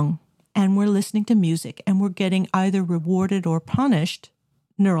young and we're listening to music and we're getting either rewarded or punished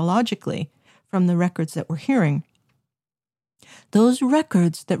neurologically from the records that we're hearing, those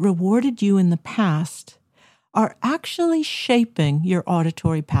records that rewarded you in the past are actually shaping your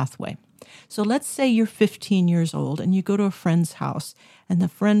auditory pathway. So let's say you're 15 years old and you go to a friend's house and the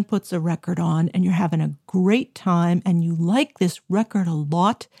friend puts a record on and you're having a great time and you like this record a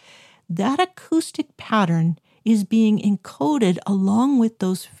lot. That acoustic pattern is being encoded along with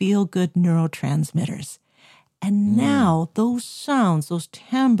those feel-good neurotransmitters. And now those sounds, those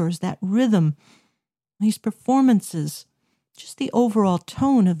timbres, that rhythm, these performances, just the overall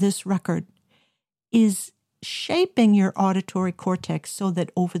tone of this record is shaping your auditory cortex so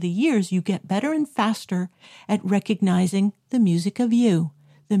that over the years you get better and faster at recognizing the music of you,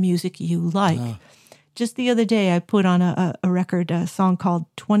 the music you like. Just the other day, I put on a record, a song called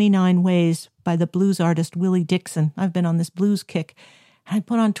 29 Ways by the blues artist Willie Dixon. I've been on this blues kick. And I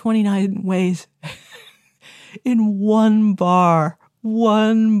put on 29 Ways. In one bar,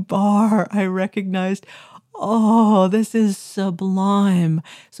 I recognized, oh, this is sublime.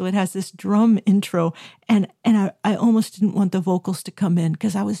 So it has this drum intro. And I almost didn't want the vocals to come in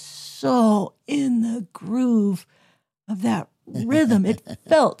because I was so in the groove of that rhythm. It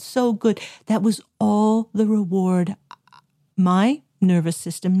felt so good. That was all the reward my nervous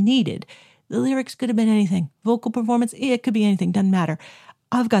system needed. The lyrics could have been anything. Vocal performance, it could be anything. Doesn't matter.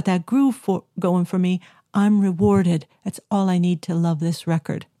 I've got that groove going for me. I'm rewarded. That's all I need to love this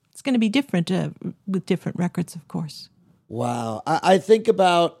record. It's going to be different with different records, of course. Wow. I think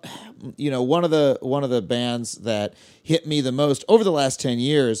about, one of the bands that hit me the most over the last 10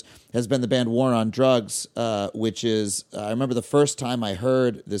 years has been the band War on Drugs, which is, I remember the first time I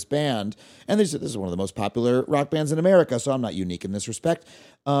heard this band, and this is one of the most popular rock bands in America, so I'm not unique in this respect.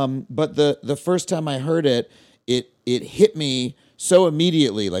 But the first time I heard it hit me so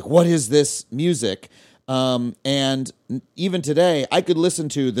immediately, like, what is this music? And even today, I could listen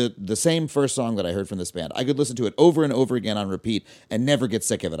to the same first song that I heard from this band. I could listen to it over and over again on repeat and never get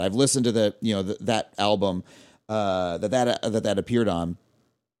sick of it. I've listened to that album that appeared on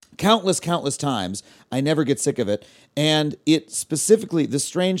countless times. I never get sick of it. And it specifically, the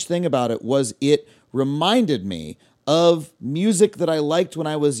strange thing about it was it reminded me of music that I liked when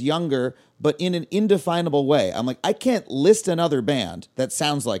I was younger, but in an indefinable way. I'm like, I can't list another band that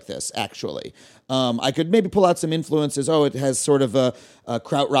sounds like this, actually. I could maybe pull out some influences. Oh, it has sort of a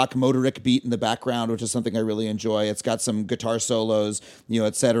krautrock motoric beat in the background, which is something I really enjoy. It's got some guitar solos,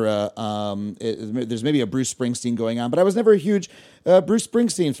 et cetera. There's maybe a Bruce Springsteen going on, but I was never a huge Bruce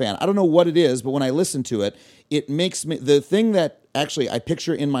Springsteen fan. I don't know what it is, but when I listen to it, it makes me, the thing that actually I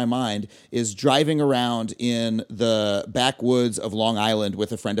picture in my mind is driving around in the backwoods of Long Island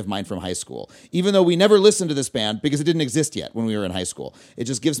with a friend of mine from high school. Even though we never listened to this band because it didn't exist yet when we were in high school. It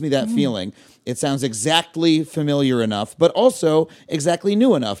just gives me that feeling. It sounds exactly familiar enough, but also exactly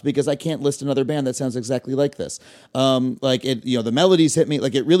new enough because I can't list another band that sounds exactly like this. The melodies hit me,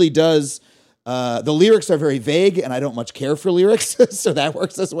 like it really does. The lyrics are very vague and I don't much care for lyrics, so that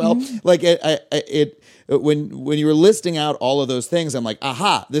works as well. Like when you were listing out all of those things, I'm like,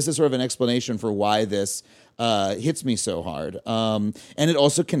 aha, this is sort of an explanation for why this hits me so hard. And it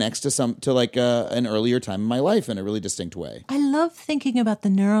also connects to an earlier time in my life in a really distinct way. I love thinking about the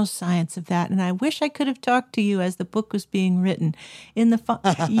neuroscience of that, and I wish I could have talked to you as the book was being written. In the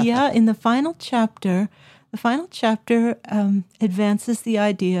final chapter, advances the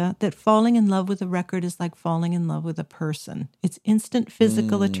idea that falling in love with a record is like falling in love with a person. It's instant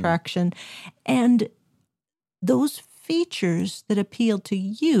physical attraction, and those features that appeal to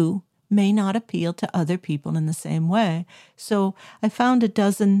you may not appeal to other people in the same way. So I found a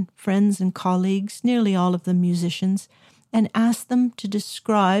dozen friends and colleagues, nearly all of them musicians, and asked them to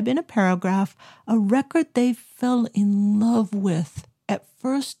describe in a paragraph a record they fell in love with at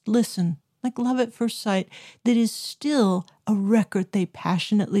first listen, like love at first sight, that is still a record they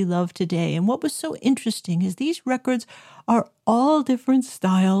passionately love today. And what was so interesting is these records are all different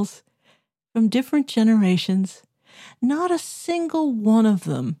styles from different generations. Not a single one of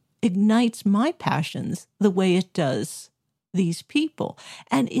them ignites my passions the way it does these people.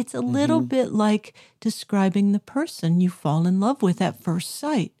 And it's a little bit like describing the person you fall in love with at first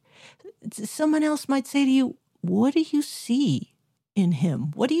sight. Someone else might say to you, what do you see in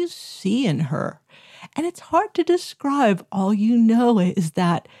him? What do you see in her? And it's hard to describe. All you know is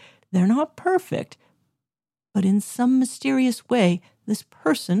that they're not perfect, but in some mysterious way, this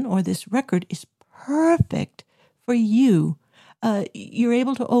person or this record is perfect for you. You're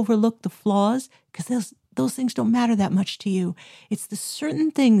able to overlook the flaws because those things don't matter that much to you. It's the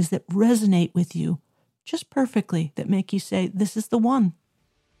certain things that resonate with you just perfectly that make you say, this is the one.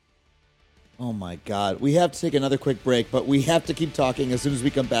 Oh my God. We have to take another quick break, but we have to keep talking as soon as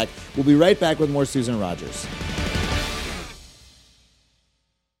we come back. We'll be right back with more Susan Rogers.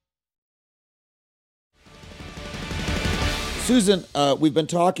 Susan, we've been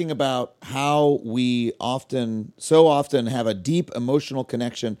talking about how we so often have a deep emotional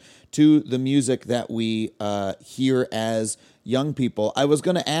connection to the music that we hear as young people. I was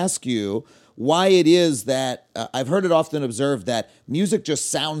going to ask you why it is that I've heard it often observed that music just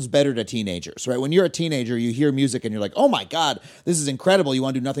sounds better to teenagers, right? When you're a teenager, you hear music and you're like, oh my God, this is incredible. You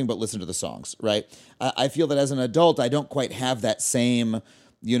want to do nothing but listen to the songs, right? I feel that as an adult, I don't quite have that same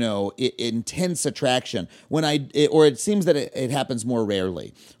intense attraction or it seems that it happens more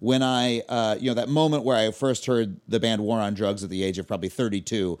rarely when that moment where I first heard the band War on Drugs at the age of probably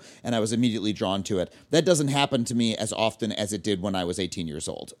 32 and I was immediately drawn to it. That doesn't happen to me as often as it did when I was 18 years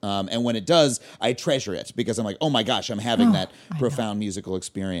old. And when it does, I treasure it because I'm like, oh my gosh, I'm having that profound musical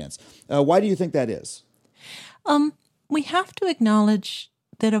experience. Why do you think that is? We have to acknowledge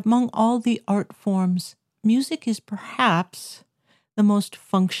that among all the art forms, music is perhaps the most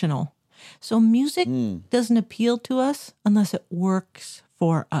functional. So music doesn't appeal to us unless it works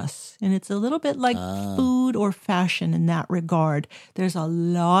for us. And it's a little bit like food or fashion in that regard. There's a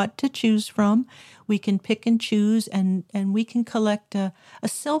lot to choose from. We can pick and choose, and we can collect a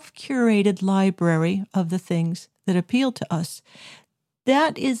self-curated library of the things that appeal to us.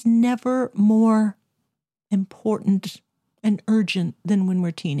 That is never more important and urgent than when we're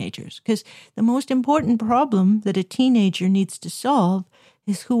teenagers. Because the most important problem that a teenager needs to solve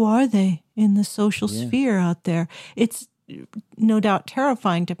is who are they in the social sphere out there. It's no doubt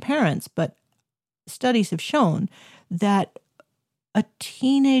terrifying to parents, but studies have shown that a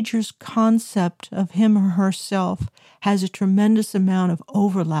teenager's concept of him or herself has a tremendous amount of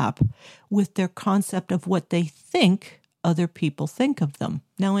overlap with their concept of what they think other people think of them.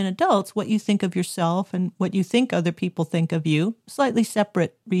 Now, in adults, what you think of yourself and what you think other people think of you, slightly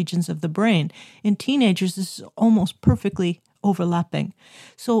separate regions of the brain. In teenagers, this is almost perfectly overlapping.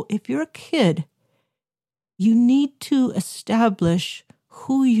 So if you're a kid, you need to establish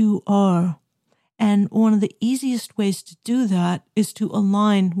who you are. And one of the easiest ways to do that is to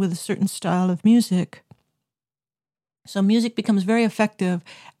align with a certain style of music. So music becomes very effective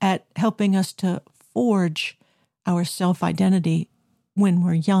at helping us to forge our self-identity when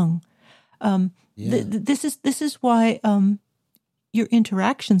we're young. This is why your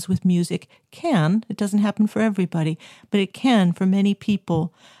interactions with music it doesn't happen for everybody, but it can, for many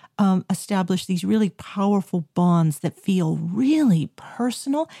people, establish these really powerful bonds that feel really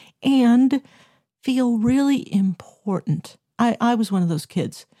personal and feel really important. I was one of those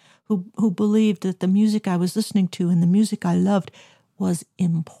kids who believed that the music I was listening to and the music I loved was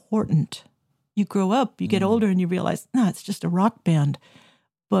important. You grow up, you get older, and you realize, no, it's just a rock band.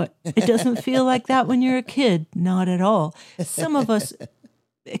 But it doesn't feel like that when you're a kid. Not at all. Some of us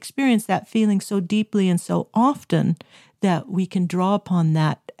experience that feeling so deeply and so often that we can draw upon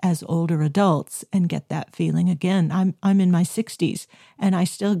that as older adults and get that feeling again. I'm in my 60s, and I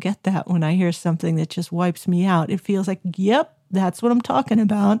still get that when I hear something that just wipes me out. It feels like, yep, that's what I'm talking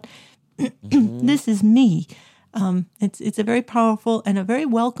about. This is me. It's a very powerful and a very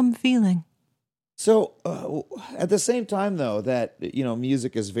welcome feeling. So at the same time, though, that,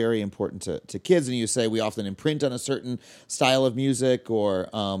 music is very important to kids, and you say we often imprint on a certain style of music, or,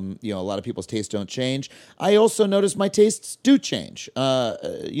 a lot of people's tastes don't change. I also notice my tastes do change.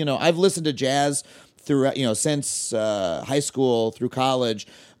 I've listened to jazz throughout, since high school through college,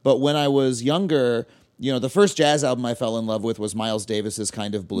 but when I was younger, the first jazz album I fell in love with was Miles Davis's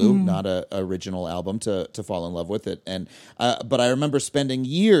Kind of Blue, not an original album to fall in love with it. And but I remember spending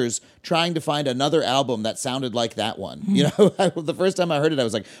years trying to find another album that sounded like that one. The first time I heard it, I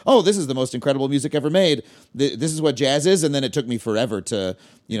was like, oh, this is the most incredible music ever made. This is what jazz is. And then it took me forever to,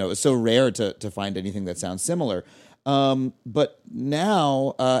 it's so rare to find anything that sounds similar. But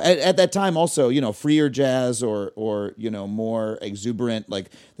now, at that time also, freer jazz or more exuberant, like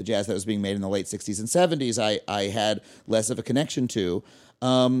the jazz that was being made in the late 60s and 70s, I had less of a connection to.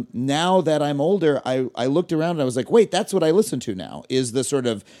 Now that I'm older, I looked around and I was like, wait, that's what I listen to now, is the sort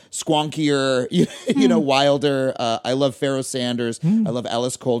of squonkier, wilder. I love Pharoah Sanders. I love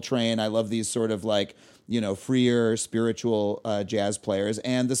Alice Coltrane. I love these sort of like, freer spiritual jazz players.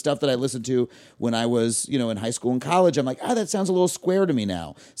 And the stuff that I listened to when I was, in high school and college, I'm like, that sounds a little square to me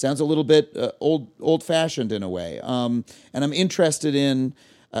now. Sounds a little bit old-fashioned in a way. And I'm interested in,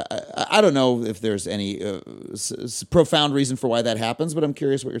 I don't know if there's any profound reason for why that happens, but I'm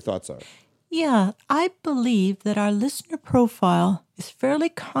curious what your thoughts are. Yeah, I believe that our listener profile is fairly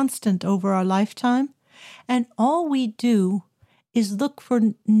constant over our lifetime. And all we do is look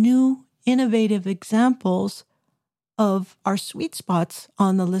for new innovative examples of our sweet spots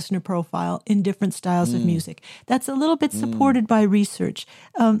on the listener profile in different styles of music. That's a little bit supported by research.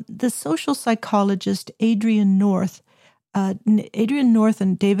 The social psychologist Adrian North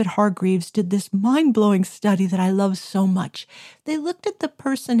and David Hargreaves did this mind-blowing study that I love so much. They looked at the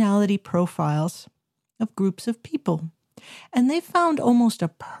personality profiles of groups of people, and they found almost a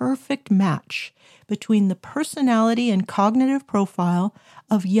perfect match between the personality and cognitive profile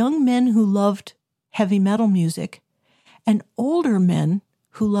of young men who loved heavy metal music and older men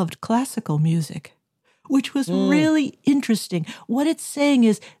who loved classical music, which was really interesting. What it's saying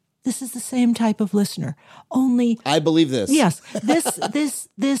is, this is the same type of listener, only... I believe this. Yes.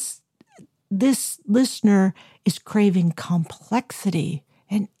 This listener is craving complexity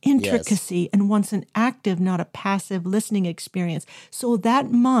and intricacy and wants an active, not a passive listening experience. So that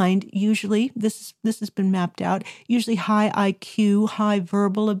mind, usually, this has been mapped out, usually high IQ, high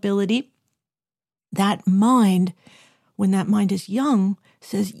verbal ability, that mind, when that mind is young,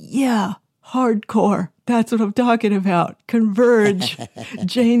 says, yeah, hardcore, that's what I'm talking about. Converge,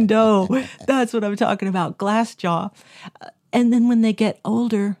 Jane Doe, that's what I'm talking about. Glassjaw. And then when they get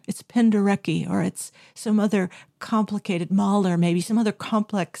older, it's Penderecki, or it's some other complicated Mahler, maybe some other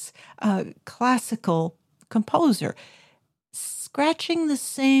complex classical composer, scratching the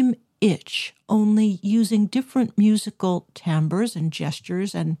same itch, only using different musical timbres and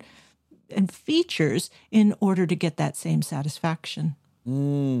gestures and features in order to get that same satisfaction.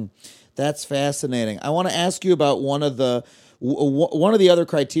 That's fascinating. I want to ask you about one of the other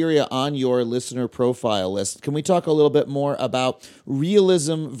criteria on your listener profile list. Can we talk a little bit more about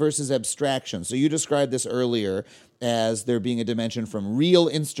realism versus abstraction? So you described this earlier as there being a dimension from real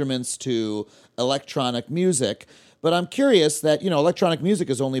instruments to electronic music. But I'm curious that, electronic music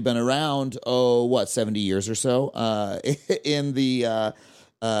has only been around, 70 years or so in the...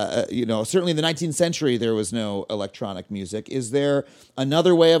 certainly in the 19th century, there was no electronic music. Is there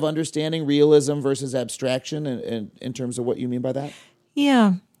another way of understanding realism versus abstraction in terms of what you mean by that?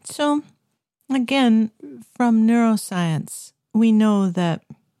 Yeah. So, again, from neuroscience, we know that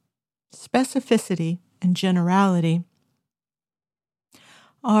specificity and generality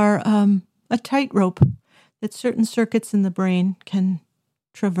are a tightrope that certain circuits in the brain can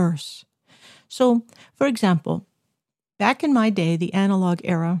traverse. So, for example, back in my day, the analog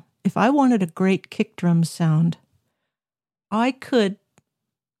era, if I wanted a great kick drum sound, I could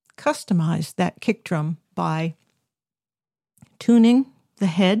customize that kick drum by tuning the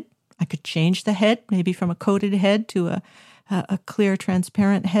head. I could change the head, maybe from a coated head to a clear,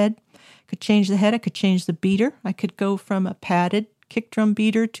 transparent head. I could change the head. I could change the beater. I could go from a padded kick drum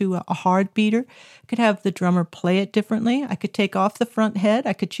beater to a hard beater. I could have the drummer play it differently. I could take off the front head.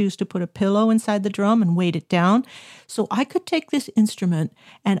 I could choose to put a pillow inside the drum and weight it down. So I could take this instrument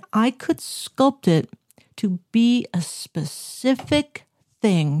and I could sculpt it to be a specific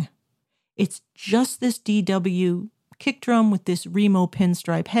thing. It's just this DW kick drum with this Remo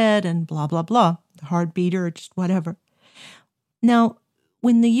pinstripe head and blah, blah, blah, the hard beater or just whatever. Now,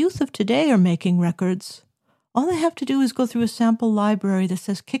 when the youth of today are making records, all they have to do is go through a sample library that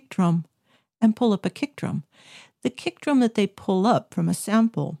says kick drum, and pull up a kick drum. The kick drum that they pull up from a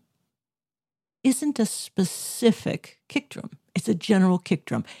sample isn't a specific kick drum. It's a general kick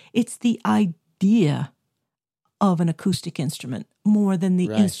drum. It's the idea of an acoustic instrument more than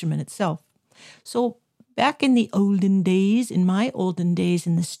the instrument itself. So back in the olden days, in my olden days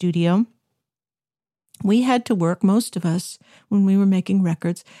in the studio, we had to work, most of us, when we were making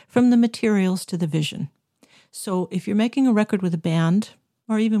records, from the materials to the vision. So if you're making a record with a band,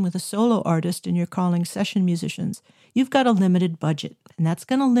 or even with a solo artist and you're calling session musicians, you've got a limited budget. And that's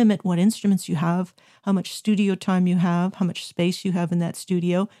going to limit what instruments you have, how much studio time you have, how much space you have in that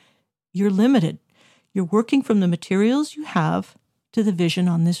studio. You're limited. You're working from the materials you have to the vision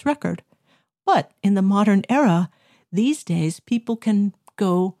on this record. But in the modern era, these days, people can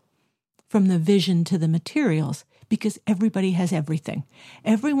go from the vision to the materials because everybody has everything.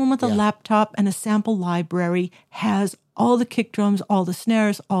 Everyone with a laptop and a sample library has all the kick drums, all the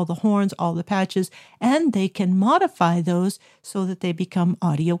snares, all the horns, all the patches, and they can modify those so that they become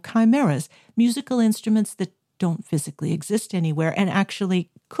audio chimeras, musical instruments that don't physically exist anywhere and actually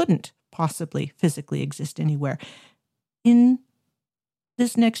couldn't possibly physically exist anywhere. In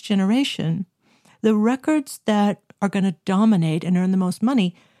this next generation, the records that are going to dominate and earn the most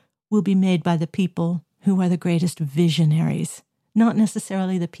money will be made by the people who are the greatest visionaries, not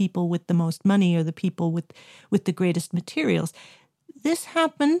necessarily the people with the most money or the people with the greatest materials. This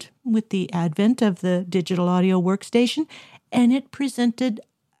happened with the advent of the digital audio workstation, and it presented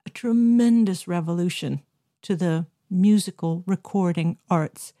a tremendous revolution to the musical recording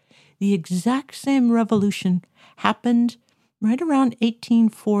arts. The exact same revolution happened right around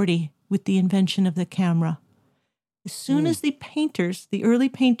 1840 with the invention of the camera. As soon as the early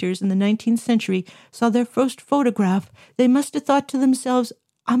painters in the 19th century saw their first photograph, they must have thought to themselves,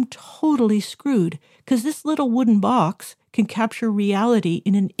 I'm totally screwed, because this little wooden box can capture reality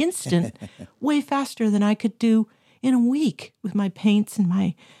in an instant way faster than I could do in a week with my paints and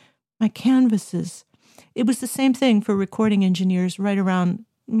my canvases. It was the same thing for recording engineers right around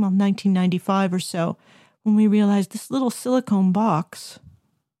 1995 or so, when we realized this little silicone box,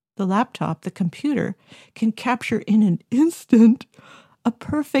 the laptop, the computer, can capture in an instant a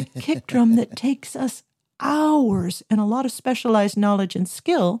perfect kick drum that takes us hours and a lot of specialized knowledge and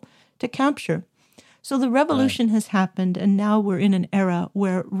skill to capture. So the revolution has happened, and now we're in an era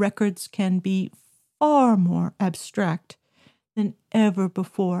where records can be far more abstract than ever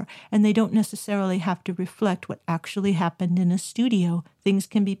before, and they don't necessarily have to reflect what actually happened in a studio. Things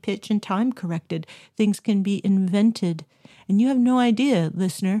can be pitch and time corrected. Things can be invented. And you have no idea,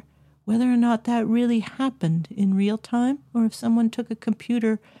 listener, whether or not that really happened in real time, or if someone took a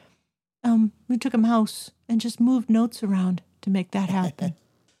computer, took a mouse and just moved notes around to make that happen.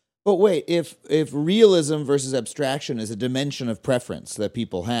 But wait, if realism versus abstraction is a dimension of preference that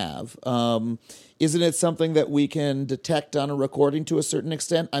people have, isn't it something that we can detect on a recording to a certain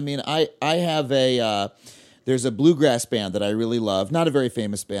extent? I mean, I have there's a bluegrass band that I really love, not a very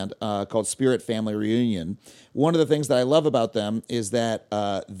famous band, called Spirit Family Reunion. One of the things that I love about them is that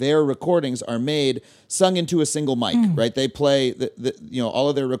their recordings are sung into a single mic, right? They play, all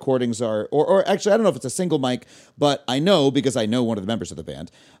of their recordings are, or actually, I don't know if it's a single mic, but I know, because I know one of the members of the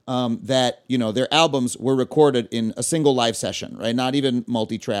band, that, their albums were recorded in a single live session, right? Not even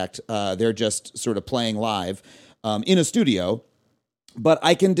multi-tracked. They're just sort of playing live in a studio. But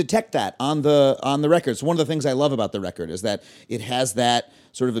I can detect that on the record. So one of the things I love about the record is that it has that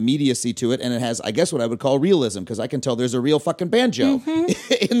sort of immediacy to it, and it has, I guess, what I would call realism, because I can tell there's a real fucking banjo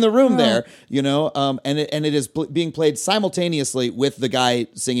in the room there, and it is being played simultaneously with the guy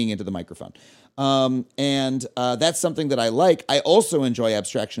singing into the microphone. And that's something that I like. I also enjoy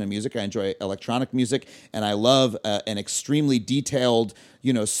abstraction in music. I enjoy electronic music, and I love an extremely detailed,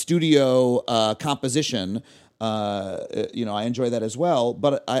 studio composition. I enjoy that as well,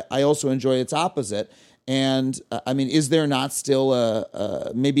 but I also enjoy its opposite. And I mean, is there not still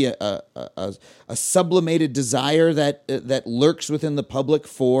maybe a sublimated desire that lurks within the public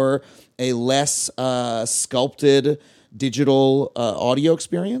for a less sculpted digital audio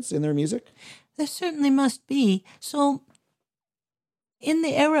experience in their music? There certainly must be. So, in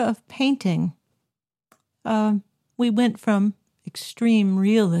the era of painting, we went from extreme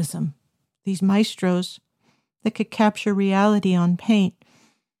realism, these maestros that could capture reality on paint.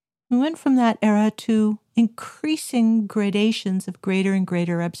 We went from that era to increasing gradations of greater and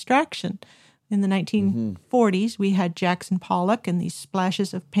greater abstraction. In the 1940s, we had Jackson Pollock and these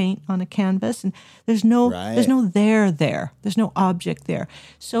splashes of paint on a canvas, and there's no there. There's no object there.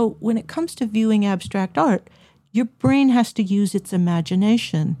 So when it comes to viewing abstract art, your brain has to use its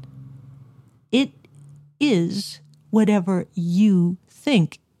imagination. It is whatever you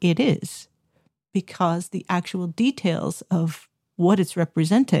think it is. because the actual details of what it's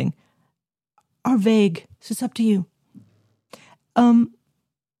representing are vague. So it's up to you.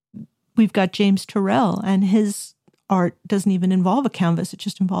 We've got James Turrell, and his art doesn't even involve a canvas. It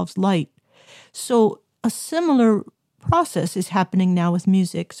just involves light. So a similar process is happening now with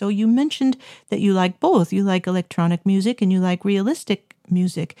music. So you mentioned that you like both. You like electronic music and you like realistic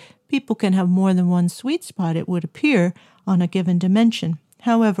music. People can have more than one sweet spot, it would appear, on a given dimension.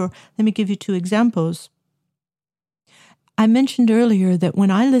 However, let me give you 2 examples. I mentioned earlier that when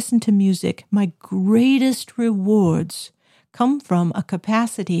I listen to music, my greatest rewards come from a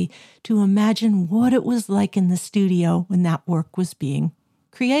capacity to imagine what it was like in the studio when that work was being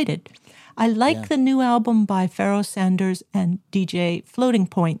created. I like the new album by Pharoah Sanders and DJ Floating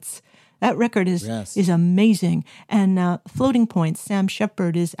Points. That record is amazing. And Floating Points, Sam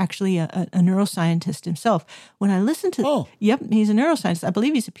Shepard is actually a neuroscientist himself. When I listen to... Yep, he's a neuroscientist. I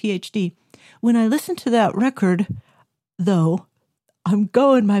believe he's a PhD. When I listen to that record, though,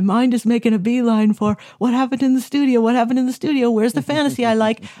 my mind is making a beeline for what happened in the studio, where's the fantasy I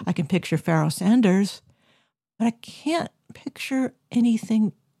like? I can picture Pharoah Sanders, but I can't picture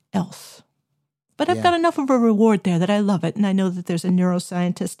anything else. But I've got enough of a reward there that I love it, and I know that there's a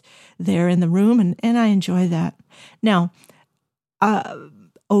neuroscientist there in the room, and I enjoy that. Now,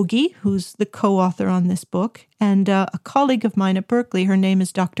 Ogie, who's the co-author on this book, and a colleague of mine at Berkeley, her name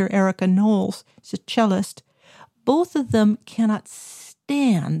is Dr. Erica Knowles, she's a cellist. Both of them cannot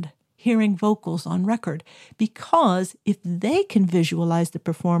stand hearing vocals on record because if they can visualize the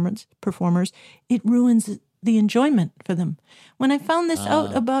performers, it ruins the enjoyment for them. When I found this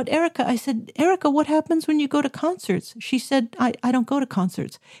out about Erica, I said, Erica, what happens when you go to concerts? She said, I don't go to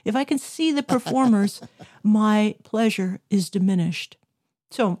concerts. If I can see the performers, my pleasure is diminished.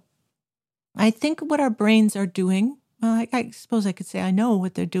 So I think what our brains are doing, well, I suppose I could say I know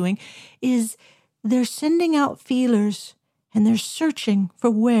what they're doing, is they're sending out feelers and they're searching for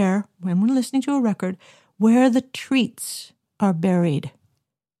where, when we're listening to a record, where the treats are buried.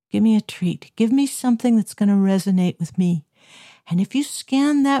 Give me a treat. Give me something that's going to resonate with me. And if you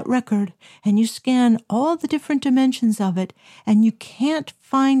scan that record and you scan all the different dimensions of it and you can't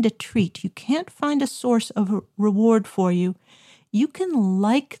find a treat, you can't find a source of a reward for you, you can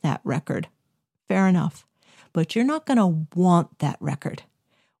like that record. Fair enough. But you're not going to want that record.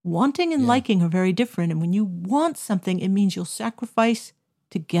 Wanting and liking are very different. And when you want something, it means you'll sacrifice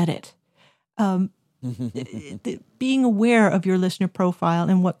to get it. Being aware of your listener profile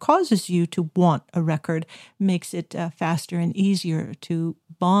and what causes you to want a record makes it faster and easier to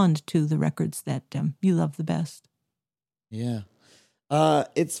bond to the records that you love the best. Yeah.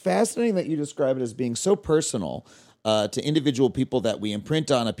 It's fascinating that you describe it as being so personal to individual people, that we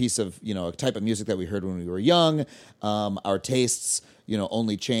imprint on a piece of, a type of music that we heard when we were young. Our tastes,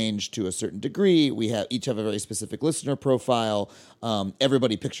 only change to a certain degree. We each have a very specific listener profile.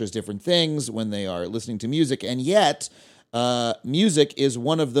 Everybody pictures different things when they are listening to music. And yet, music is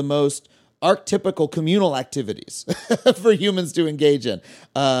one of the most archetypical communal activities for humans to engage in.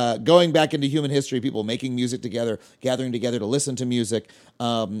 Going back into human history, people making music together, gathering together to listen to music.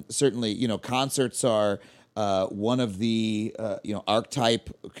 Certainly, concerts are one of the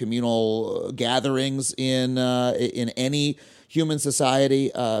archetype communal gatherings in any human society.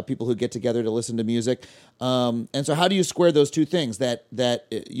 People who get together to listen to music, and so how do you square those two things? That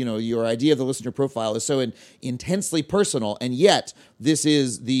your idea of the listener profile is so intensely personal, and yet this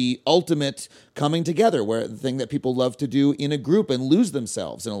is the ultimate coming together, where the thing that people love to do in a group and lose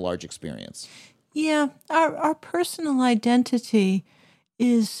themselves in a large experience. Yeah, our personal identity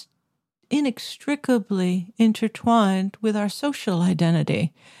is inextricably intertwined with our social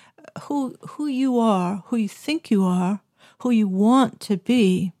identity. Who you are, who you think you are, who you want to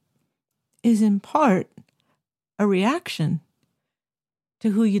be, is in part a reaction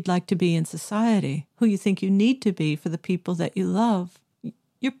to who you'd like to be in society, who you think you need to be for the people that you love,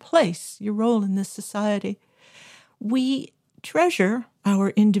 your place, your role in this society. We treasure our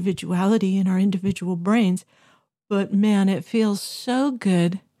individuality and our individual brains, but man, it feels so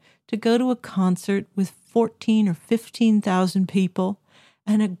good to go to a concert with 14 or 15,000 people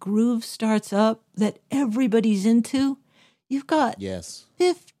and a groove starts up that everybody's into. You've got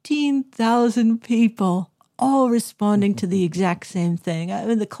 15,000 people all responding to the exact same thing. I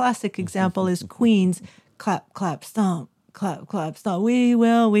mean, the classic example is Queen's clap, clap, stomp, clap, clap, stomp. We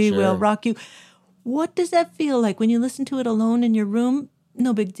will rock you. What does that feel like when you listen to it alone in your room?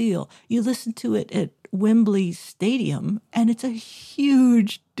 No big deal. You listen to it at Wembley Stadium, and it's a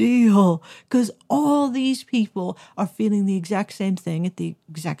huge deal because all these people are feeling the exact same thing at the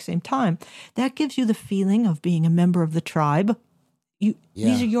exact same time. That gives you the feeling of being a member of the tribe.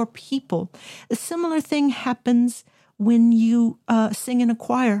 These are your people. A similar thing happens when you sing in a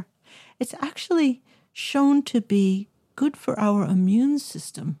choir. It's actually shown to be good for our immune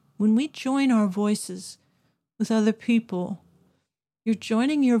system. When we join our voices with other people, you're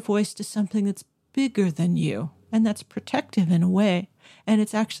joining your voice to something that's bigger than you, and that's protective in a way. And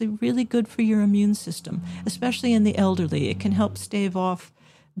it's actually really good for your immune system, especially in the elderly. It can help stave off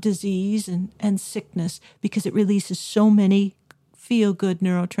disease and sickness because it releases so many feel-good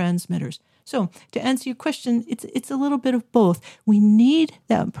neurotransmitters. So to answer your question, it's a little bit of both. We need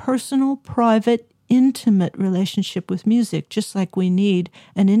that personal, private, intimate relationship with music, just like we need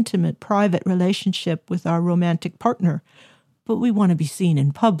an intimate, private relationship with our romantic partner. But we want to be seen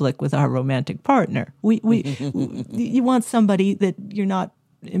in public with our romantic partner. You want somebody that you're not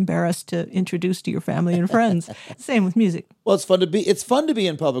embarrassed to introduce to your family and friends. Same with music. Well, it's fun to be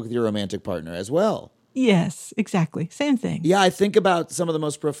in public with your romantic partner as well. Yes, exactly. Same thing. Yeah, I think about some of the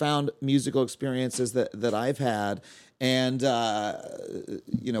most profound musical experiences that I've had. And,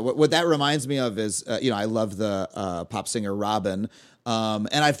 what that reminds me of is, I love the pop singer Robin. And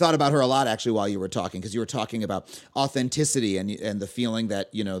I've thought about her a lot, actually, while you were talking, because you were talking about authenticity and the feeling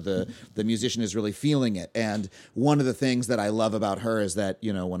that, the musician is really feeling it. And one of the things that I love about her is that,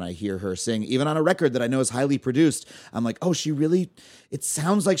 when I hear her sing, even on a record that I know is highly produced, I'm like, oh, it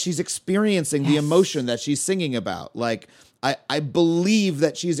sounds like she's experiencing the emotion that she's singing about. Like, I believe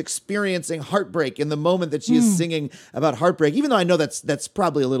that she's experiencing heartbreak in the moment that she is singing about heartbreak, even though I know that's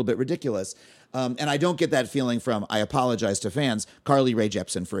probably a little bit ridiculous. And I don't get that feeling from, I apologize to fans, Carly Rae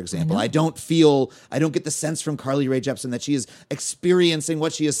Jepsen, for example. I don't get the sense from Carly Rae Jepsen that she is experiencing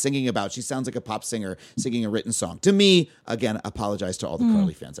what she is singing about. She sounds like a pop singer singing a written song. To me, again, apologize to all the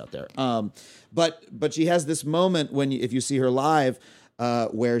Carly fans out there. But she has this moment if you see her live,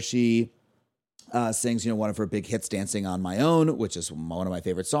 where she sings, one of her big hits, Dancing on My Own, which is one of my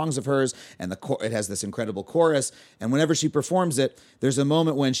favorite songs of hers. And it has this incredible chorus. And whenever she performs it, there's a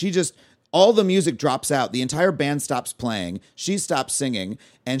moment when all the music drops out. The entire band stops playing. She stops singing,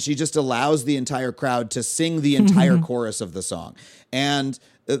 and she just allows the entire crowd to sing the entire chorus of the song. And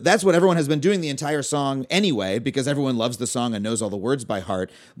that's what everyone has been doing the entire song anyway, because everyone loves the song and knows all the words by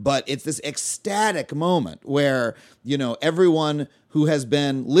heart. But it's this ecstatic moment where, everyone who has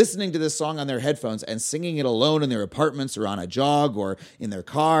been listening to this song on their headphones and singing it alone in their apartments or on a jog or in their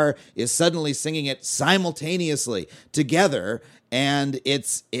car is suddenly singing it simultaneously together. And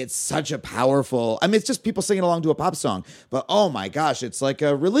it's such a powerful, it's just people singing along to a pop song, but oh my gosh, it's like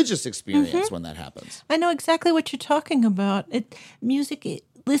a religious experience when that happens. I know exactly what you're talking about.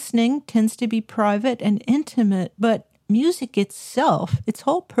 Listening tends to be private and intimate, but music itself, its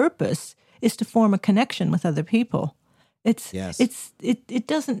whole purpose is to form a connection with other people. It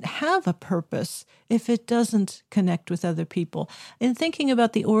doesn't have a purpose if it doesn't connect with other people. In thinking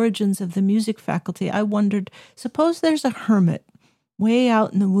about the origins of the music faculty, I wondered, suppose there's a hermit way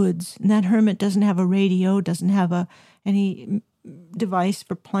out in the woods, and that hermit doesn't have a radio, doesn't have any device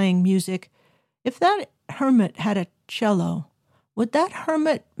for playing music. If that hermit had a cello, would that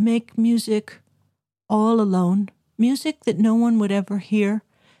hermit make music all alone? Music that no one would ever hear?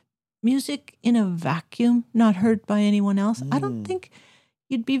 Music in a vacuum, not heard by anyone else? I don't think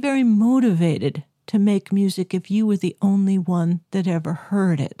you'd be very motivated to make music if you were the only one that ever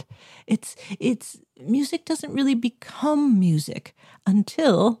heard it. Music doesn't really become music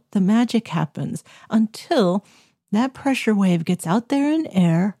until the magic happens, until that pressure wave gets out there in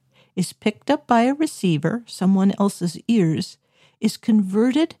air, is picked up by a receiver, someone else's ears, is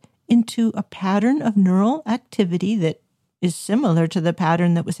converted into a pattern of neural activity that is similar to the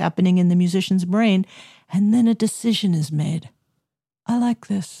pattern that was happening in the musician's brain, and then a decision is made. I like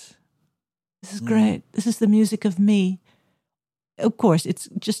this. This is great. This is the music of me. Of course, it's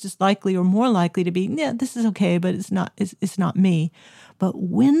just as likely or more likely to be, this is okay, but it's not me. But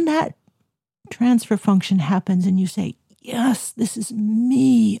when that transfer function happens and you say, yes, this is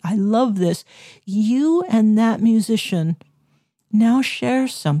me, I love this, you and that musician now share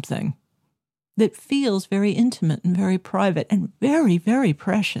something that feels very intimate and very private and very, very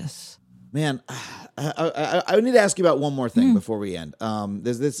precious. Man, I need to ask you about one more thing before we end.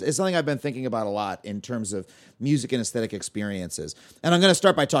 This is something I've been thinking about a lot in terms of music and aesthetic experiences. And I'm going to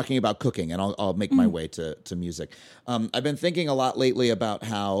start by talking about cooking, and I'll make my way to music. I've been thinking a lot lately about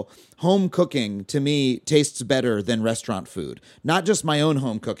how home cooking, to me, tastes better than restaurant food. Not just my own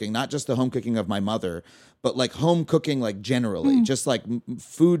home cooking, not just the home cooking of my mother, but like home cooking like generally, just like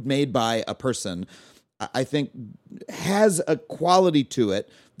food made by a person. I think has a quality to it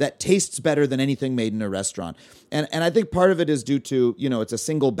that tastes better than anything made in a restaurant. And I think part of it is due to, it's a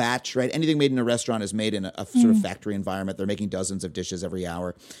single batch, right? Anything made in a restaurant is made in a sort of factory environment. They're making dozens of dishes every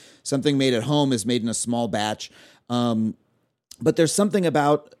hour. Something made at home is made in a small batch. But there's something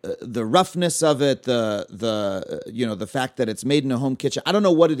about the roughness of it, the fact that it's made in a home kitchen. I don't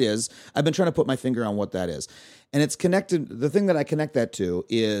know what it is. I've been trying to put my finger on what that is. And it's connected. The thing that I connect that to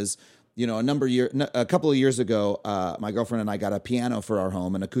is, a couple of years ago, my girlfriend and I got a piano for our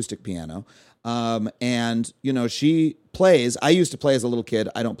home, an acoustic piano. And she plays. I used to play as a little kid.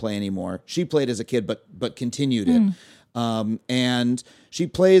 I don't play anymore. She played as a kid, but continued it. And she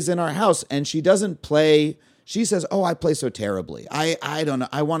plays in our house, and she doesn't play. She says, "Oh, I play so terribly. I don't know.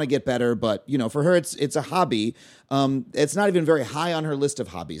 I want to get better." But, for her, it's a hobby. It's not even very high on her list of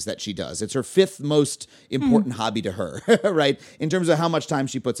hobbies that she does. It's her fifth most important hobby to her, right? In terms of how much time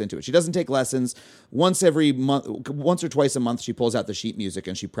she puts into it. She doesn't take lessons. Once or twice a month, she pulls out the sheet music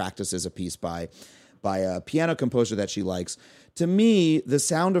and she practices a piece by a piano composer that she likes. To me, the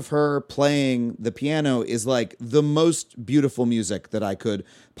sound of her playing the piano is like the most beautiful music that I could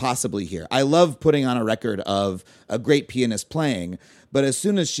possibly hear. I love putting on a record of a great pianist playing, but as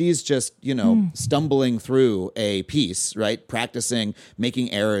soon as she's just, stumbling through a piece, right, practicing,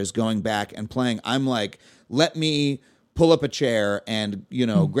 making errors, going back and playing, I'm like, let me pull up a chair and,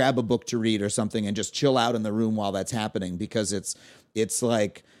 grab a book to read or something and just chill out in the room while that's happening, because it's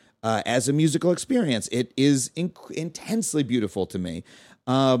like, as a musical experience, it is intensely beautiful to me.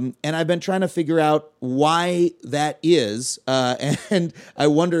 And I've been trying to figure out why that is. And I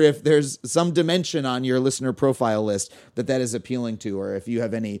wonder if there's some dimension on your listener profile list that is appealing to, or if you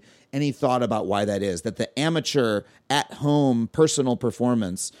have any thought about why that is, that the amateur at-home personal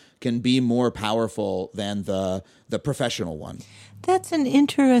performance can be more powerful than the professional one. That's an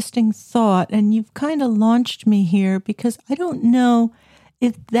interesting thought, and you've kind of launched me here, because I don't know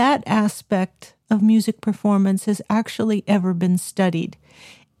if that aspect of music performance has actually ever been studied.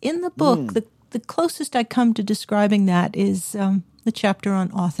 In the book, the closest I come to describing that is the chapter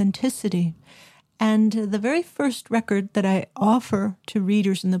on authenticity. And the very first record that I offer to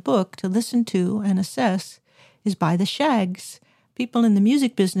readers in the book to listen to and assess is by the Shaggs. People in the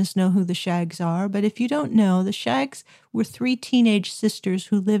music business know who the Shaggs are, but if you don't know, the Shaggs were 3 teenage sisters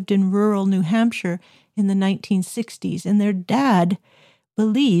who lived in rural New Hampshire in the 1960s, and their dad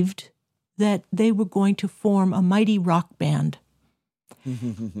believed that they were going to form a mighty rock band.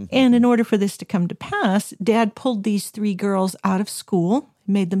 And in order for this to come to pass, Dad pulled these 3 girls out of school,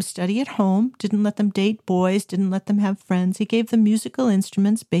 made them study at home, didn't let them date boys, didn't let them have friends. He gave them musical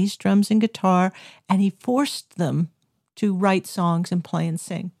instruments, bass, drums, and guitar, and he forced them to write songs and play and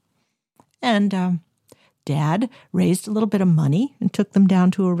sing. And Dad raised a little bit of money and took them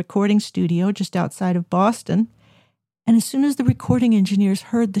down to a recording studio just outside of Boston. And as soon as the recording engineers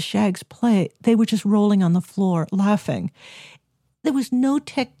heard the Shaggs play, they were just rolling on the floor, laughing. There was no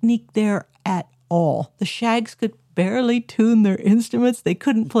technique there at all. The Shaggs could barely tune their instruments. They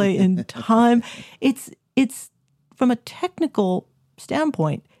couldn't play in time. It's from a technical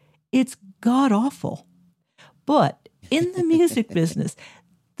standpoint, it's god-awful. But in the music business,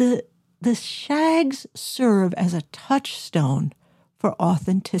 the Shaggs serve as a touchstone for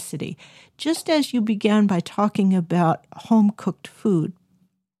authenticity. Just as you began by talking about home-cooked food,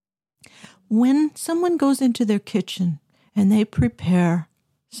 when someone goes into their kitchen and they prepare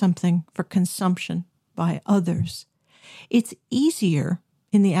something for consumption by others, it's easier,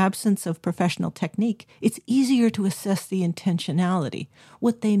 in the absence of professional technique, it's easier to assess the intentionality,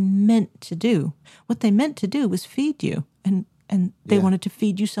 what they meant to do. What they meant to do was feed you, and they wanted to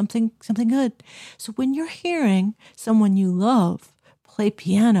feed you something good. So when you're hearing someone you love play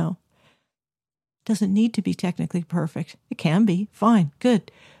piano, doesn't need to be technically perfect. It can be. Fine.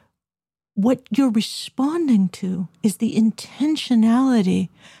 Good. What you're responding to is the intentionality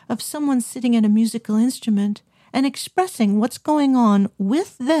of someone sitting at a musical instrument and expressing what's going on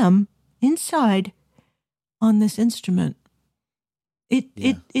with them inside on this instrument.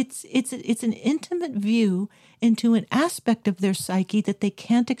 It's an intimate view into an aspect of their psyche that they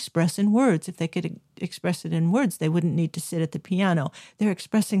can't express in words. If they could express it in words, they wouldn't need to sit at the piano. They're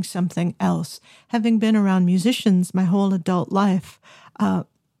expressing something else. Having been around musicians my whole adult life,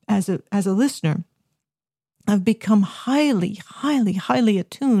 as a listener, I've become highly, highly, highly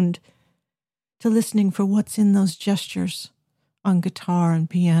attuned to listening for what's in those gestures on guitar and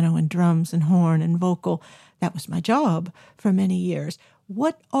piano and drums and horn and vocal. That was my job for many years.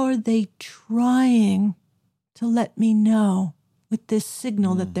 What are they trying to let me know with this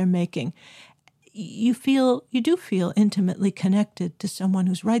signal that they're making? You do feel intimately connected to someone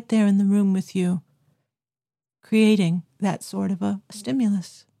who's right there in the room with you, creating that sort of a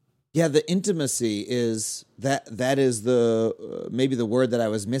stimulus. Yeah, the intimacy is that is the maybe the word that I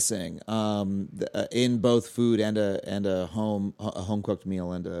was missing in both food and a home cooked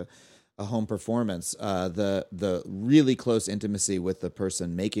meal and a home performance. The really close intimacy with the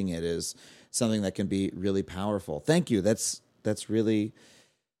person making it is something that can be really powerful. Thank you. That's really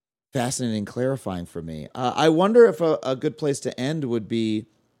fascinating and clarifying for me. I wonder if a good place to end would be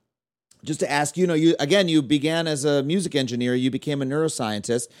just to ask, you began as a music engineer, you became a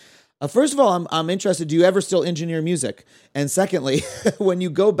neuroscientist. First of all, I'm interested, do you ever still engineer music? And secondly, when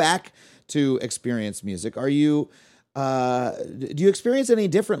you go back to experience music, do you experience any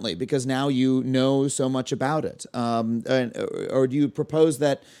differently because now you know so much about it? Or do you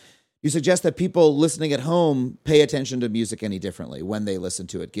suggest that people listening at home pay attention to music any differently when they listen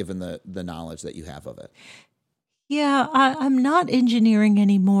to it, given the knowledge that you have of it? Yeah, I'm not engineering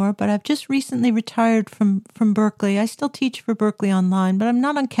anymore, but I've just recently retired from Berklee. I still teach for Berklee Online, but I'm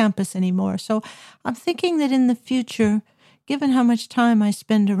not on campus anymore. So I'm thinking that in the future, given how much time I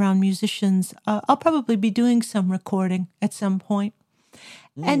spend around musicians, I'll probably be doing some recording at some point.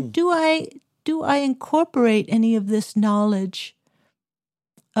 And do I incorporate any of this knowledge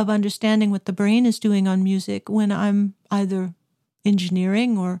of understanding what the brain is doing on music when I'm either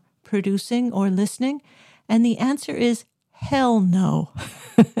engineering or producing or listening? And the answer is hell no.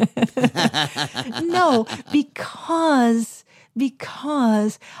 No, because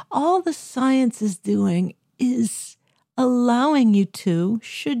all the science is doing is allowing you to,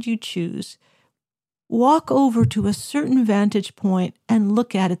 should you choose, walk over to a certain vantage point and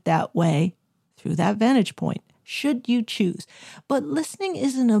look at it that way through that vantage point, should you choose. But listening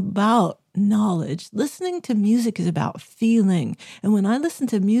isn't about knowledge. Listening to music is about feeling. And when I listen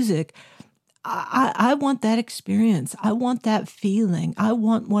to music, I want that experience. I want that feeling. I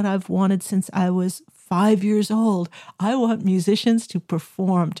want what I've wanted since I was 5 years old. I want musicians to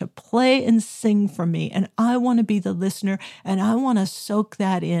perform, to play and sing for me. And I want to be the listener and I want to soak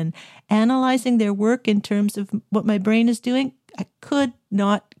that in. Analyzing their work in terms of what my brain is doing, I could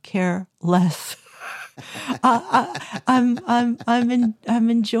not care less. I'm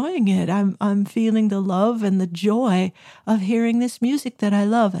enjoying it. I'm feeling the love and the joy of hearing this music that I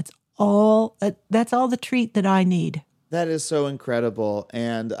love. That's all the treat that I need. That is so incredible.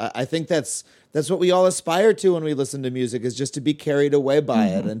 And I think that's what we all aspire to when we listen to music, is just to be carried away by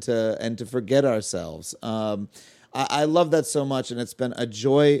it and to forget ourselves. I love that so much, and it's been a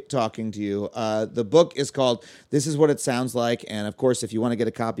joy talking to you. The book is called This Is What It Sounds Like, and of course, if you want to get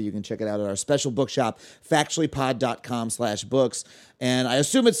a copy, you can check it out at our special bookshop, factuallypod.com/books. And I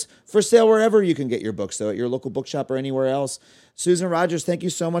assume it's for sale wherever you can get your books, though, at your local bookshop or anywhere else. Susan Rogers, thank you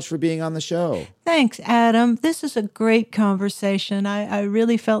so much for being on the show. Thanks, Adam. This is a great conversation. I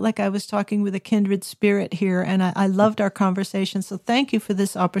really felt like I was talking with a kindred spirit here, and I loved our conversation. So thank you for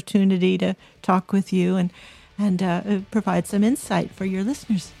this opportunity to talk with you and provide some insight for your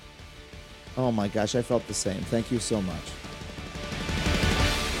listeners. Oh my gosh, I felt the same. Thank you so much.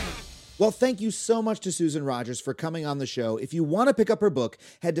 Well, thank you so much to Susan Rogers for coming on the show. If you want to pick up her book,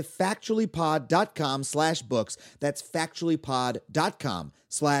 head to factuallypod.com/books. That's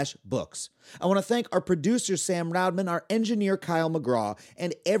factuallypod.com/books. I want to thank our producer, Sam Roudman, our engineer, Kyle McGraw,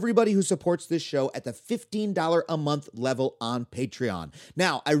 and everybody who supports this show at the $15 a month level on Patreon.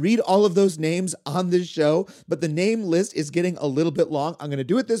 Now, I read all of those names on this show, but the name list is getting a little bit long. I'm going to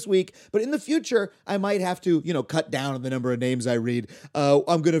do it this week, but in the future, I might have to, cut down on the number of names I read.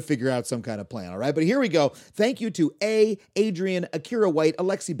 I'm going to figure out some kind of plan, all right? But here we go. Thank you to A, Adrian, Akira White,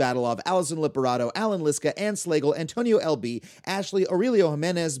 Alexi Badalov, Allison Liperato, Alan Liska, Ann Slagle, Antonio LB, Ashley, Aurelio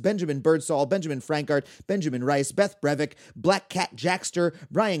Jimenez, Benjamin Birdsall, Benjamin Frankart, Benjamin Rice, Beth Brevik, Black Cat Jackster,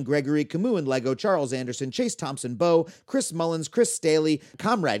 Brian Gregory, Camus and Lego, Charles Anderson, Chase Thompson Bow, Chris Mullins, Chris Staley,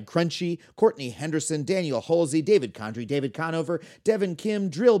 Comrade Crunchy, Courtney Henderson, Daniel Holsey, David Condry, David Conover, Devin Kim,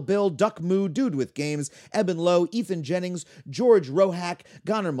 Drill Bill, Duck Moo, Dude with Games, Eben Lowe, Ethan Jennings, George Rohack,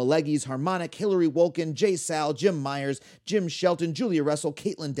 Goner Malegis, Harmonic, Hillary Wolkin, Jay Sal, Jim Myers, Jim Shelton, Julia Russell,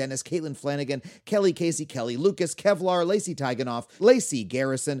 Caitlin Dennis, Caitlin Flanagan, Kelly Casey, Kelly Lucas, Kevlar, Lacey Tiganoff, Lacey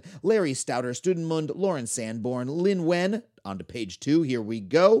Garrison, Larry Stouter, Studenmund, Lauren Sanborn, Lin Wen. On to page 2, here we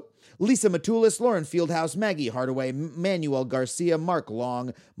go. Lisa Matulis, Lauren Fieldhouse, Maggie Hardaway, Manuel Garcia, Mark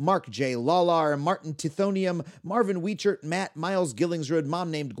Long, Mark J. Lawlar, Martin Tithonium, Marvin Weichert, Matt, Miles Gillingsrud, Mom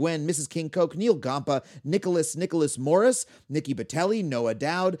Named Gwen, Mrs. King Coke, Neil Gompa, Nicholas Morris, Nikki Batelli, Noah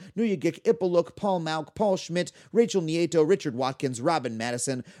Dowd, Nuyagik Ipaluk, Paul Mauk, Paul Schmidt, Rachel Nieto, Richard Watkins, Robin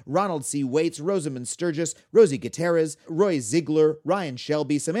Madison, Ronald C. Waits, Rosamund Sturgis, Rosie Gutierrez, Roy Ziegler, Ryan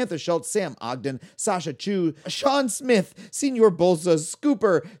Shelby, Samantha Schultz, Sam Ogden, Sasha Chu, Sean Smith, Senior Bolsa,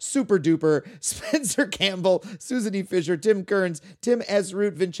 Scooper, Super Super Duper, Spencer Campbell, Susan E. Fisher, Tim Kearns, Tim S.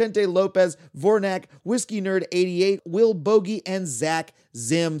 Root, Vincente Lopez, Vornak, Whiskey Nerd 88, Will Bogey, and Zach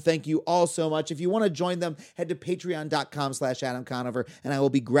Zim. Thank you all so much. If you want to join them, head to patreon.com/Adam Conover, and I will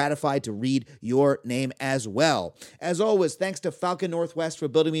be gratified to read your name as well. As always, thanks to Falcon Northwest for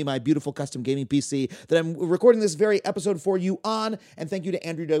building me my beautiful custom gaming PC that I'm recording this very episode for you on, and thank you to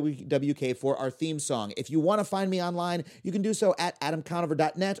Andrew WK for our theme song. If you want to find me online, you can do so at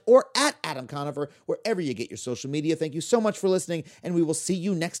adamconover.net or at Adam Conover, wherever you get your social media. Thank you so much for listening, and we will see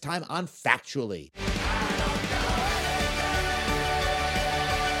you next time on Factually.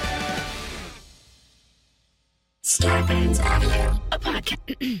 Starbane's Audio,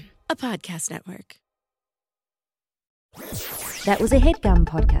 a podcast network. That was a HeadGum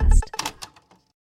podcast.